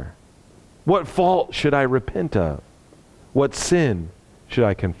acquire? What fault should I repent of? What sin should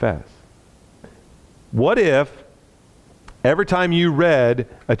I confess? What if every time you read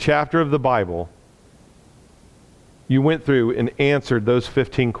a chapter of the Bible, you went through and answered those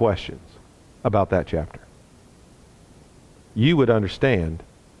 15 questions about that chapter? You would understand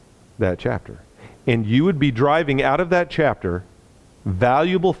that chapter. And you would be driving out of that chapter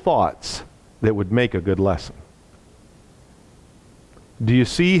valuable thoughts that would make a good lesson. Do you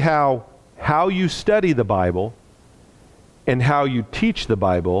see how you study the Bible and how you teach the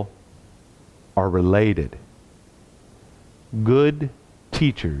Bible are related? Good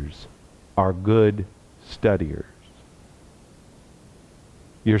teachers are good studiers.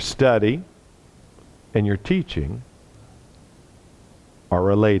 Your study and your teaching are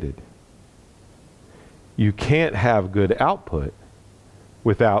related. You can't have good output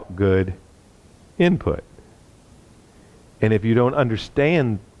without good input. And if you don't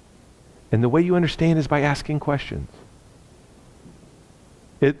understand, and the way you understand is by asking questions.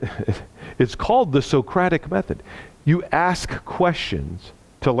 It's called the Socratic method. You ask questions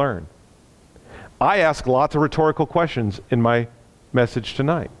to learn. I ask lots of rhetorical questions in my message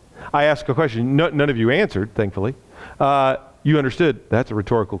tonight. I ask a question. None of you answered, thankfully. You understood that's a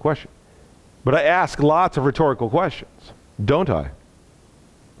rhetorical question. But I ask lots of rhetorical questions, don't I?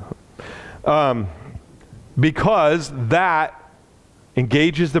 Because that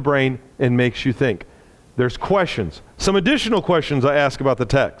engages the brain and makes you think. There's questions. Some additional questions I ask about the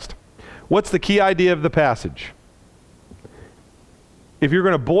text. What's the key idea of the passage? If you're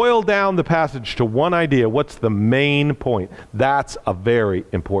going to boil down the passage to one idea, what's the main point? That's a very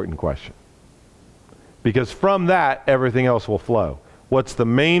important question. Because from that, everything else will flow. What's the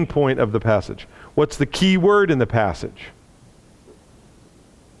main point of the passage? What's the key word in the passage?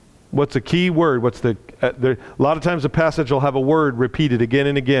 What's the key word? A lot of times a passage will have a word repeated again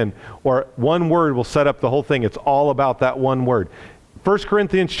and again, or one word will set up the whole thing. It's all about that one word. 1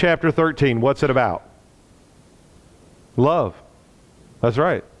 Corinthians chapter 13, what's it about? Love. That's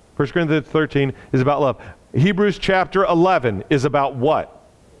right. 1 Corinthians 13 is about love. Hebrews chapter 11 is about what?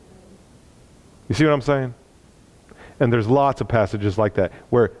 You see what I'm saying? And there's lots of passages like that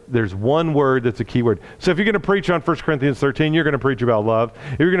where there's one word that's a key word. So if you're going to preach on 1 Corinthians 13, you're going to preach about love.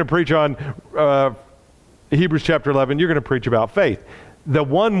 If you're going to preach on Hebrews chapter 11, you're going to preach about faith. The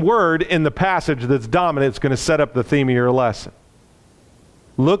one word in the passage that's dominant is going to set up the theme of your lesson.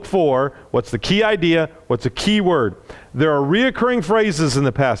 Look for what's the key idea, what's a key word. There are reoccurring phrases in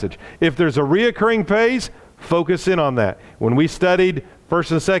the passage. If there's a reoccurring phrase, focus in on that. When we studied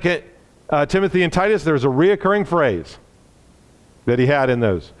 1st and 2nd Timothy and Titus, there's a reoccurring phrase that he had in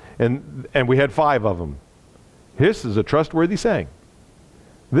those. and we had 5 of them. This is a trustworthy saying.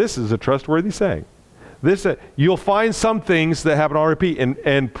 This is a trustworthy saying. You'll find some things that happen on repeat,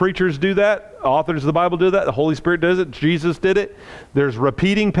 and preachers do that, authors of the Bible do that, the Holy Spirit does it, Jesus did it. There's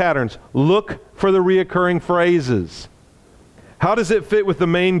repeating patterns. Look for the reoccurring phrases. How does it fit with the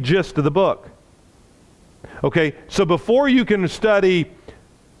main gist of the book? Okay, so before you can study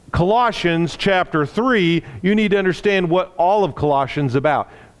Colossians chapter 3, you need to understand what all of Colossians is about.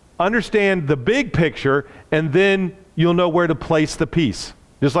 Understand the big picture, and then you'll know where to place the piece.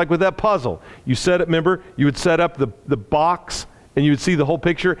 Just like with that puzzle. You would set up the box, and you would see the whole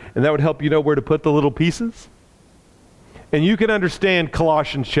picture, and that would help you know where to put the little pieces. And you can understand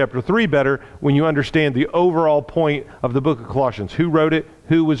Colossians chapter 3 better when you understand the overall point of the book of Colossians. Who wrote it,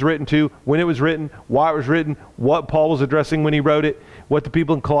 who it was written to, when it was written, why it was written, what Paul was addressing when he wrote it, what the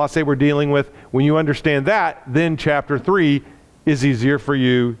people in Colossae were dealing with. When you understand that, then chapter 3 is easier for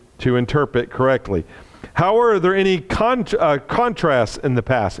you to interpret correctly. How are there any contrasts in the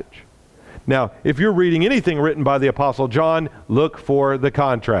passage? Now, if you're reading anything written by the Apostle John, look for the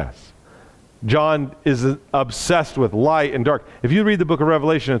contrasts. John is obsessed with light and dark. If you read the book of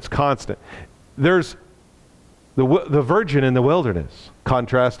Revelation, it's constant. There's the virgin in the wilderness,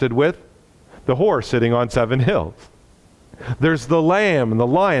 contrasted with the whore sitting on 7 hills. There's the lamb and the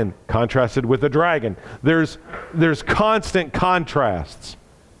lion, contrasted with the dragon. There's constant contrasts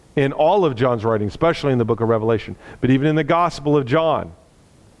in all of John's writing, especially in the book of Revelation, but even in the Gospel of John.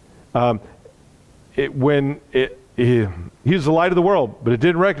 He was the light of the world, but it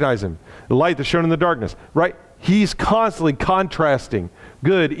didn't recognize him. The light that shone in the darkness, right? He's constantly contrasting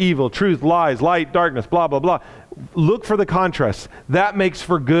good, evil, truth, lies, light, darkness, blah, blah, blah. Look for the contrasts. That makes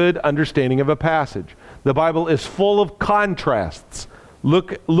for good understanding of a passage. The Bible is full of contrasts.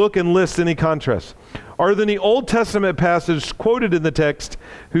 Look and list any contrasts. Are there any Old Testament passages quoted in the text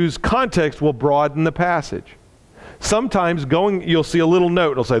whose context will broaden the passage? Sometimes you'll see a little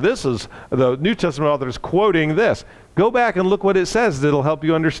note. It'll say, this is, the New Testament author is quoting this. Go back and look what it says. It'll help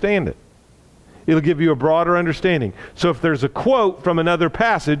you understand it. It'll give you a broader understanding. So if there's a quote from another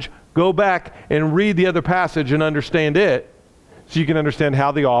passage, go back and read the other passage and understand it, so you can understand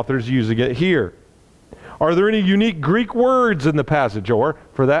how the author's using it here. Are there any unique Greek words in the passage, or,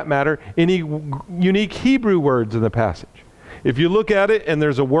 for that matter, any unique Hebrew words in the passage? If you look at it and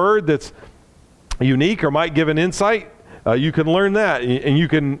there's a word that's unique or might give an insight, you can learn that. And you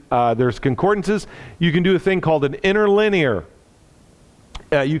can, there's concordances. You can do a thing called an interlinear.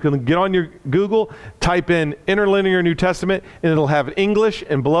 You can get on your Google, type in interlinear New Testament, and it'll have English,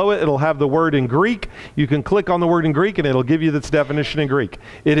 and below it, it'll have the word in Greek. You can click on the word in Greek, and it'll give you its definition in Greek.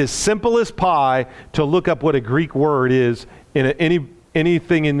 It is simple as pie to look up what a Greek word is in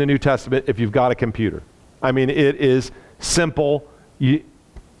anything in the New Testament if you've got a computer. I mean, it is simple.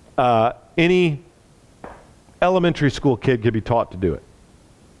 Any elementary school kid could be taught to do it.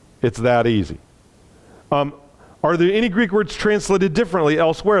 It's that easy. Are there any Greek words translated differently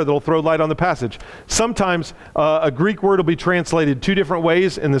elsewhere that'll throw light on the passage? Sometimes a Greek word will be translated 2 different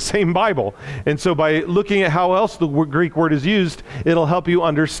ways in the same Bible. And so by looking at how else the Greek word is used, it'll help you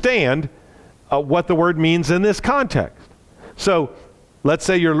understand what the word means in this context. So let's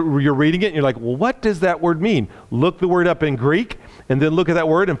say you're reading it and you're like, well, what does that word mean? Look the word up in Greek, and then look at that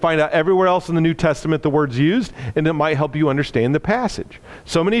word and find out everywhere else in the New Testament the word's used, and it might help you understand the passage.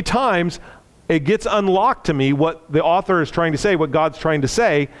 So many times, it gets unlocked to me what the author is trying to say, what God's trying to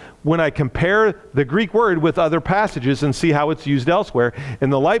say, when I compare the Greek word with other passages and see how it's used elsewhere,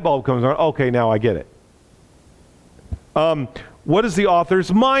 and the light bulb comes on. Okay, now I get it. What is the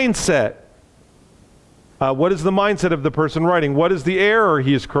author's mindset? What is the mindset of the person writing? What is the error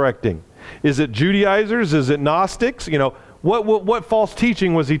he is correcting? Is it Judaizers? Is it Gnostics? You know, what false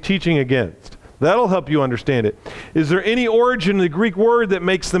teaching was he teaching against? That'll help you understand it. Is there any origin in the Greek word that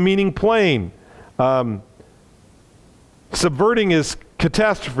makes the meaning plain? Subverting is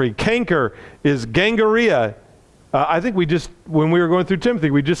catastrophe. Canker is gangaria. I think when we were going through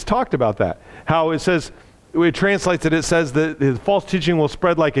Timothy, we just talked about that. How it says, it translates it says that his false teaching will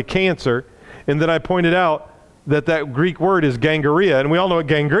spread like a cancer. And then I pointed out that Greek word is gangaria, and we all know what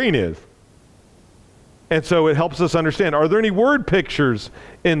gangrene is. And so it helps us understand. Are there any word pictures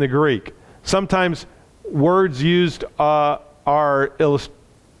in the Greek? Sometimes words used are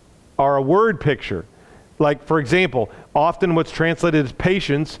a word picture. Like, for example, often what's translated as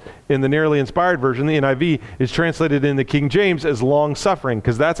patience in the nearly inspired version, the NIV, is translated in the King James as long-suffering,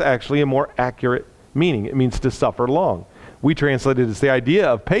 because that's actually a more accurate meaning. It means to suffer long. We translate it as the idea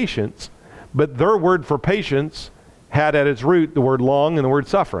of patience, but their word for patience had at its root the word long and the word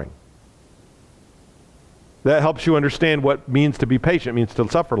suffering. That helps you understand what it means to be patient, means to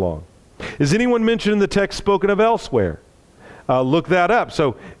suffer long. Is anyone mentioned in the text spoken of elsewhere? Look that up.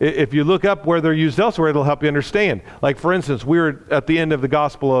 So if you look up where they're used elsewhere, it'll help you understand. Like, for instance, we were at the end of the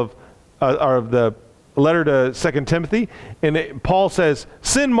gospel of the letter to 2 Timothy, and Paul says,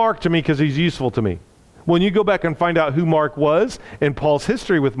 send Mark to me because he's useful to me. When you go back and find out who Mark was and Paul's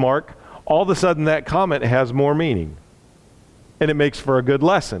history with Mark, all of a sudden that comment has more meaning. And it makes for a good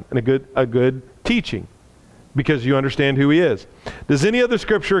lesson and a good teaching because you understand who he is. Does any other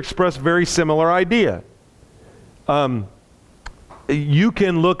scripture express very similar idea? You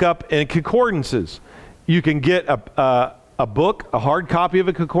can look up in concordances. You can get a book, a hard copy of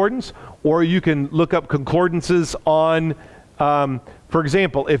a concordance, or you can look up concordances on, for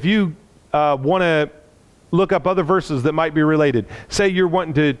example, if you want to look up other verses that might be related. Say you're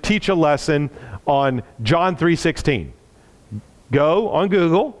wanting to teach a lesson on John 3:16. Go on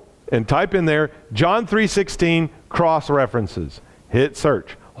Google and type in there, John 3:16 cross references. Hit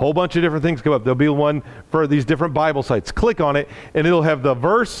search. Whole bunch of different things come up. There'll be one for these different Bible sites. Click on it, and it'll have the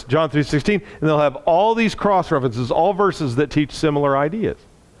verse, John 3:16, and they'll have all these cross references, all verses that teach similar ideas.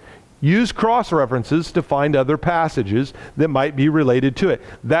 Use cross references to find other passages that might be related to it.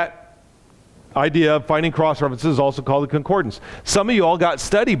 That idea of finding cross references is also called a concordance. Some of you all got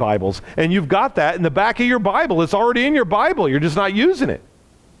study Bibles, and you've got that in the back of your Bible. It's already in your Bible. You're just not using it.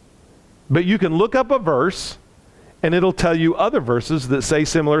 But you can look up a verse, and it'll tell you other verses that say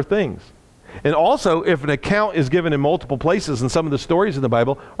similar things. And also, if an account is given in multiple places, and some of the stories in the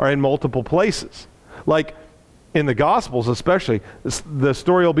Bible are in multiple places, like in the Gospels especially, the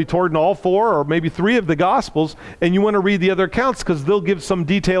story will be told in all 4 or maybe 3 of the Gospels, and you want to read the other accounts because they'll give some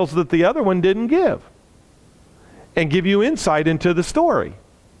details that the other one didn't give and give you insight into the story.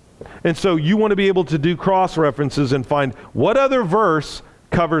 And so you want to be able to do cross references and find what other verse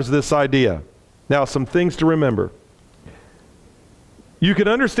covers this idea. Now, some things to remember. You can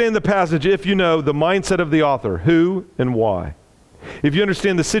understand the passage if you know the mindset of the author, who and why. If you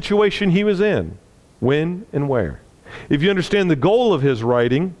understand the situation he was in, when and where. If you understand the goal of his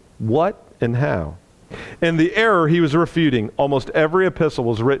writing, what and how. And the error he was refuting. Almost every epistle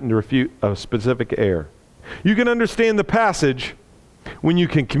was written to refute a specific error. You can understand the passage when you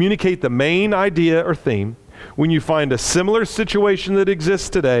can communicate the main idea or theme, when you find a similar situation that exists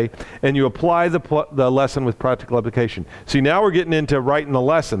today, and you apply the lesson with practical application. See, now we're getting into writing the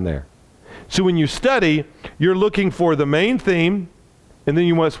lesson there. So when you study, you're looking for the main theme, and then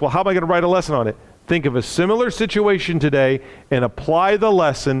you want, well, how am I going to write a lesson on it? Think of a similar situation today and apply the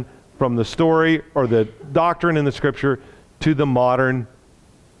lesson from the story or the doctrine in the scripture to the modern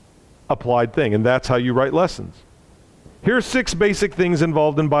applied thing. And that's how you write lessons. Here's 6 basic things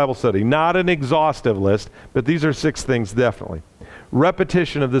involved in Bible study. Not an exhaustive list, but these are 6 things definitely.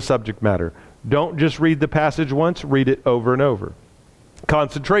 Repetition of the subject matter. Don't just read the passage once, read it over and over.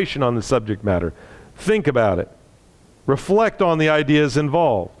 Concentration on the subject matter. Think about it. Reflect on the ideas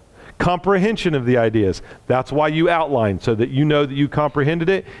involved. Comprehension of the ideas. That's why you outline, so that you know that you comprehended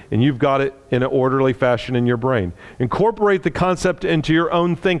it and you've got it in an orderly fashion in your brain. Incorporate the concept into your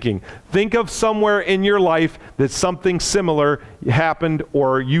own thinking. Think of somewhere in your life that something similar happened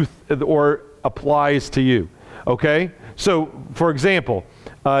or applies to you. Okay? So, for example,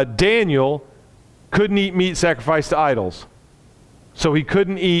 Daniel couldn't eat meat sacrificed to idols. So he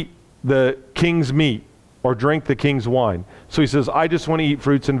couldn't eat the king's meat or drink the king's wine. So he says, I just want to eat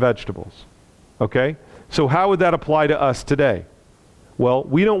fruits and vegetables. Okay? So how would that apply to us today? Well,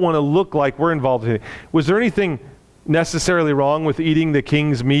 we don't want to look like we're involved in it. Was there anything necessarily wrong with eating the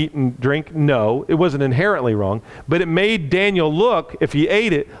king's meat and drink? No, it wasn't inherently wrong. But it made Daniel look, if he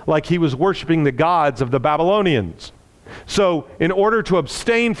ate it, like he was worshiping the gods of the Babylonians. So in order to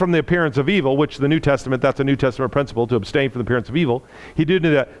abstain from the appearance of evil, which the New Testament, that's a New Testament principle, to abstain from the appearance of evil, he did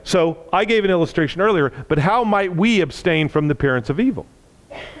that. So I gave an illustration earlier, but how might we abstain from the appearance of evil?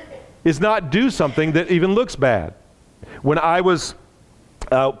 Is not do something that even looks bad. When I was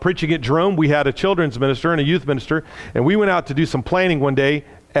preaching at Jerome, we had a children's minister and a youth minister, and we went out to do some planning one day.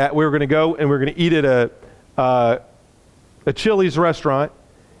 We were going to go and we were going to eat at a Chili's restaurant,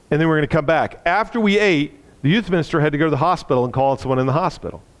 and then we were going to come back. After we ate, the youth minister had to go to the hospital and call someone in the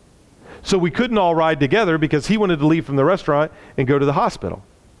hospital. So we couldn't all ride together because he wanted to leave from the restaurant and go to the hospital.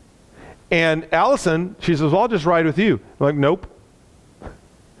 And Allison, she says, well, I'll just ride with you. I'm like, nope.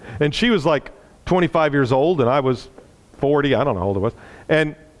 And she was like 25 years old and I was 40, I don't know how old I was.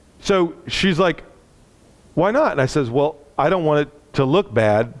 And so she's like, why not? And I says, well, I don't want it to look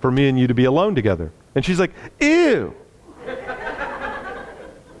bad for me and you to be alone together. And she's like, ew.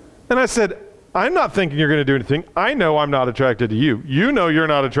 And I said, I'm not thinking you're going to do anything. I know I'm not attracted to you. You know you're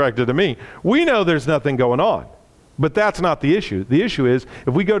not attracted to me. We know there's nothing going on. But that's not the issue. The issue is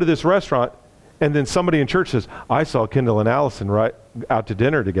if we go to this restaurant and then somebody in church says, I saw Kendall and Allison out to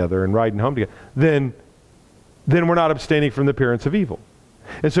dinner together and riding home together, then we're not abstaining from the appearance of evil.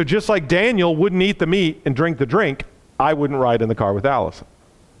 And so just like Daniel wouldn't eat the meat and drink the drink, I wouldn't ride in the car with Allison,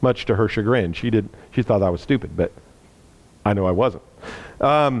 much to her chagrin. She thought I was stupid, but I know I wasn't.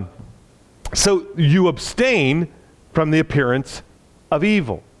 So you abstain from the appearance of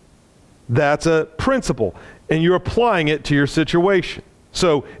evil. That's a principle, and you're applying it to your situation.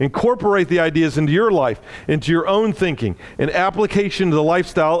 So incorporate the ideas into your life, into your own thinking, and application to the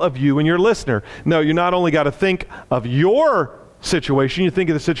lifestyle of you and your listener. No, you not only got to think of your situation, you think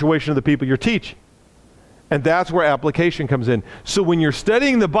of the situation of the people you're teaching. And that's where application comes in. So when you're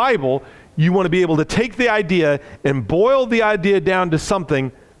studying the Bible, you want to be able to take the idea and boil the idea down to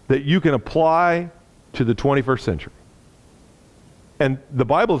something that you can apply to the 21st century. And the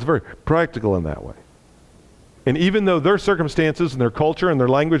Bible is very practical in that way. And even though their circumstances and their culture and their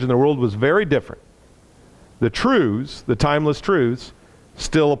language and their world was very different, the truths, the timeless truths,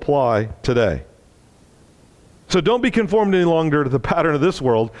 still apply today. So don't be conformed any longer to the pattern of this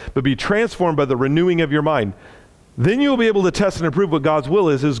world, but be transformed by the renewing of your mind. Then you'll be able to test and approve what God's will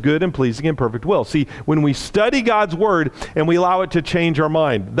is, his good and pleasing and perfect will. See, when we study God's word and we allow it to change our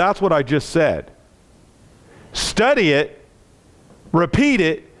mind, that's what I just said. Study it, repeat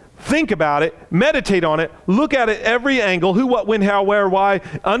it, think about it, meditate on it, look at it every angle, who, what, when, how, where, why,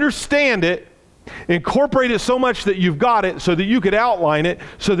 understand it, incorporate it so much that you've got it so that you could outline it,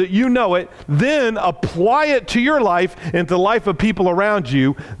 so that you know it, then apply it to your life and to the life of people around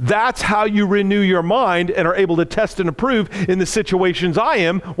you. That's how you renew your mind and are able to test and approve in the situations I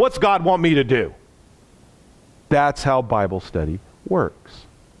am. What's God want me to do? That's how Bible study works.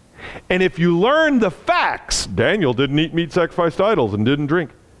 And if you learn the facts, Daniel didn't eat meat sacrificed to idols and didn't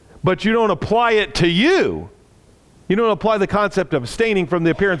drink, but you don't apply it to you, you don't apply the concept of abstaining from the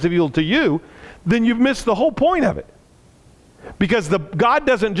appearance of evil to you, then you've missed the whole point of it. Because God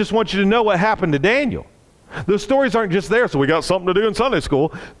doesn't just want you to know what happened to Daniel. Those stories aren't just there, so we got something to do in Sunday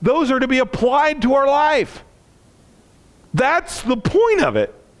school. Those are to be applied to our life. That's the point of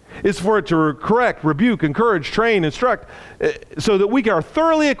it, is for it to correct, rebuke, encourage, train, instruct, so that we are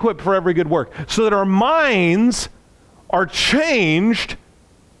thoroughly equipped for every good work, so that our minds are changed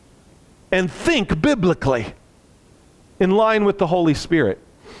and think biblically in line with the Holy Spirit.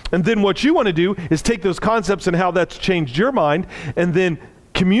 And then what you want to do is take those concepts and how that's changed your mind and then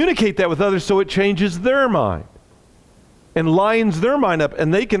communicate that with others so it changes their mind and lines their mind up,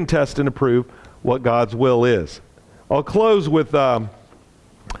 and they can test and approve what God's will is. I'll close with what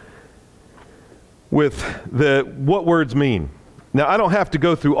words mean. Now, I don't have to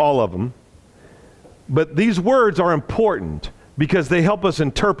go through all of them, but these words are important because they help us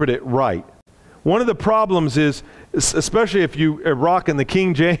interpret it right. One of the problems is, especially if you are rocking the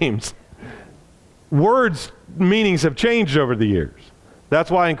King James, words' meanings have changed over the years. That's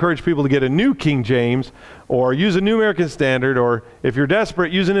why I encourage people to get a new King James or use a New American Standard, or if you're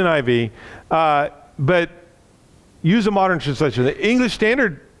desperate, use an NIV. But use a modern translation. The English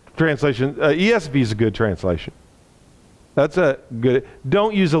Standard Translation, ESV is a good translation. That's a good.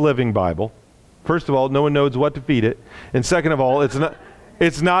 Don't use a Living Bible. First of all, no one knows what to feed it. And second of all,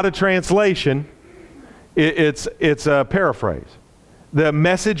 it's not a translation. It's a paraphrase. The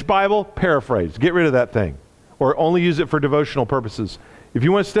Message Bible, paraphrase. Get rid of that thing. Or only use it for devotional purposes. If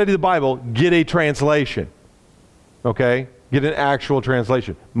you want to study the Bible, get a translation. Okay? Get an actual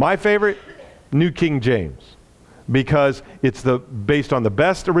translation. My favorite, New King James. Because it's based on the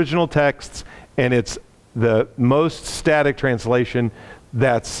best original texts, and it's the most static translation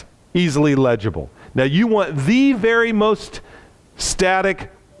that's easily legible. Now you want the very most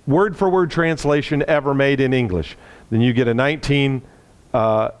static word-for-word translation ever made in English. Then you get a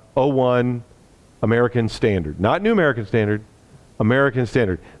 1901 American Standard. Not New American Standard, American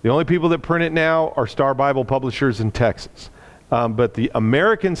Standard. The only people that print it now are Star Bible publishers in Texas. But the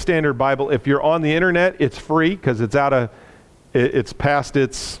American Standard Bible, if you're on the internet, it's free because it's past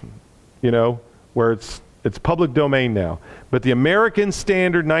its, where it's public domain now. But the American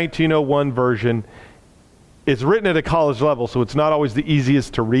Standard 1901 version, it's written at a college level, so it's not always the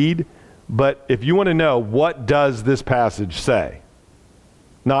easiest to read. But if you want to know, what does this passage say?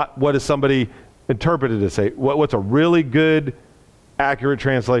 Not what does somebody interpreted to say. What's a really good, accurate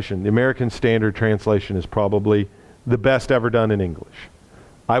translation? The American Standard Translation is probably the best ever done in English.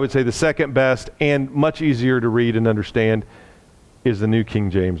 I would say the second best and much easier to read and understand is the New King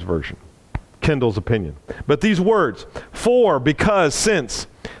James Version. Kendall's opinion. But these words, for, because, since,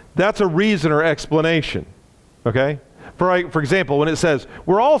 That's a reason or explanation. Okay? For example, when it says,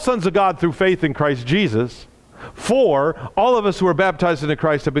 we're all sons of God through faith in Christ Jesus, for all of us who are baptized into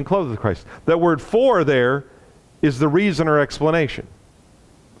Christ have been clothed with Christ. That word for there is the reason or explanation.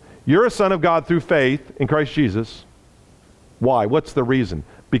 You're a son of God through faith in Christ Jesus. Why? What's the reason?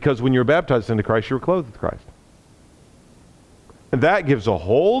 Because when you're baptized into Christ, you were clothed with Christ. And that gives a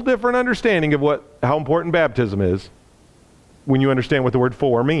whole different understanding of how important baptism is when you understand what the word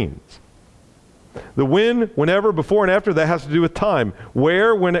for means. The when, whenever, before, and after, that has to do with time.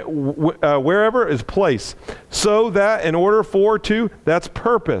 Where, when, wherever is place. So that, in order, for, to, that's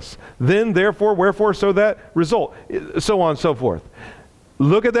purpose. Then, therefore, wherefore, so that, result. So on and so forth.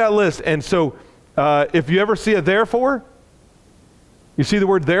 Look at that list. And so, if you ever see a therefore, you see the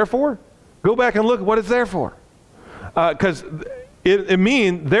word therefore? Go back and look at what it's there for. Because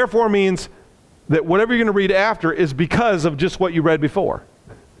therefore means that whatever you're going to read after is because of just what you read before.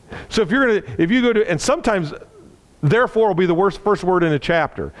 So if you go to, and sometimes therefore will be the first word in a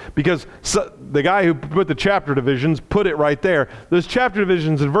chapter, because the guy who put the chapter divisions put it right there. Those chapter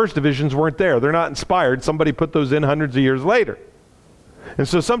divisions and verse divisions weren't there. They're not inspired. Somebody put those in hundreds of years later. And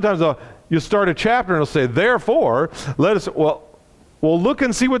so sometimes you'll start a chapter and it'll say, therefore, let us, well, look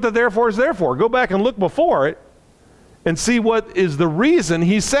and see what the therefore is there for. Go back and look before it and see what is the reason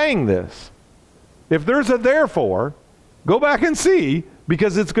he's saying this. If there's a therefore, go back and see,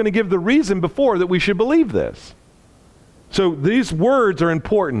 because it's going to give the reason before that we should believe this. So these words are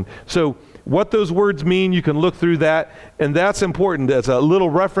important. So what those words mean, you can look through that, and that's important. That's a little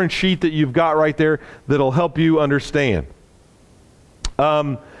reference sheet that you've got right there that'll help you understand.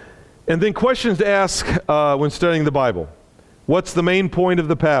 And then questions to ask when studying the Bible. What's the main point of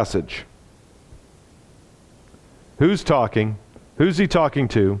the passage? Who's talking? Who's he talking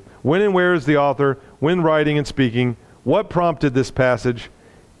to? When and where is the author? When writing and speaking? What prompted this passage?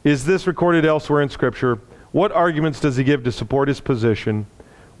 Is this recorded elsewhere in Scripture? What arguments does he give to support his position?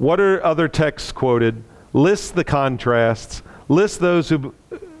 What are other texts quoted? List the contrasts. List those who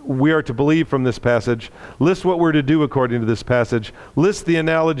we are to believe from this passage. List what we're to do according to this passage. List the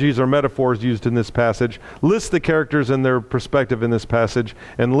analogies or metaphors used in this passage. List the characters and their perspective in this passage.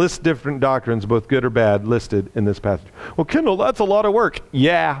 And list different doctrines, both good or bad, listed in this passage. Well, Kendall, that's a lot of work.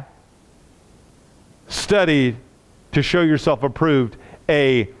 Yeah. Study to show yourself approved,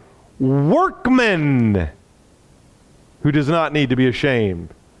 a workman who does not need to be ashamed,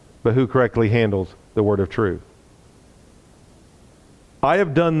 but who correctly handles the word of truth. I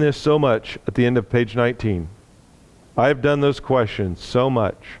have done this so much at the end of page 19. I have done those questions so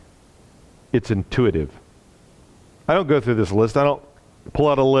much. It's intuitive. I don't go through this list. I don't pull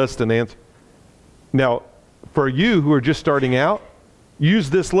out a list and answer. Now, for you who are just starting out, use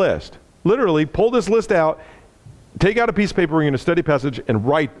this list. Literally, pull this list out. Take out a piece of paper where you're going to study passage and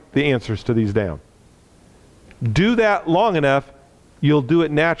write the answers to these down. Do that long enough, you'll do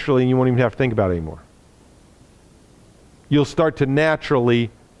it naturally and you won't even have to think about it anymore. You'll start to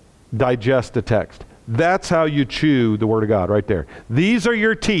naturally digest a text. That's how you chew the Word of God right there. These are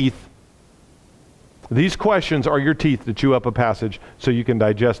your teeth. These questions are your teeth to chew up a passage so you can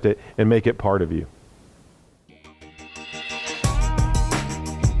digest it and make it part of you.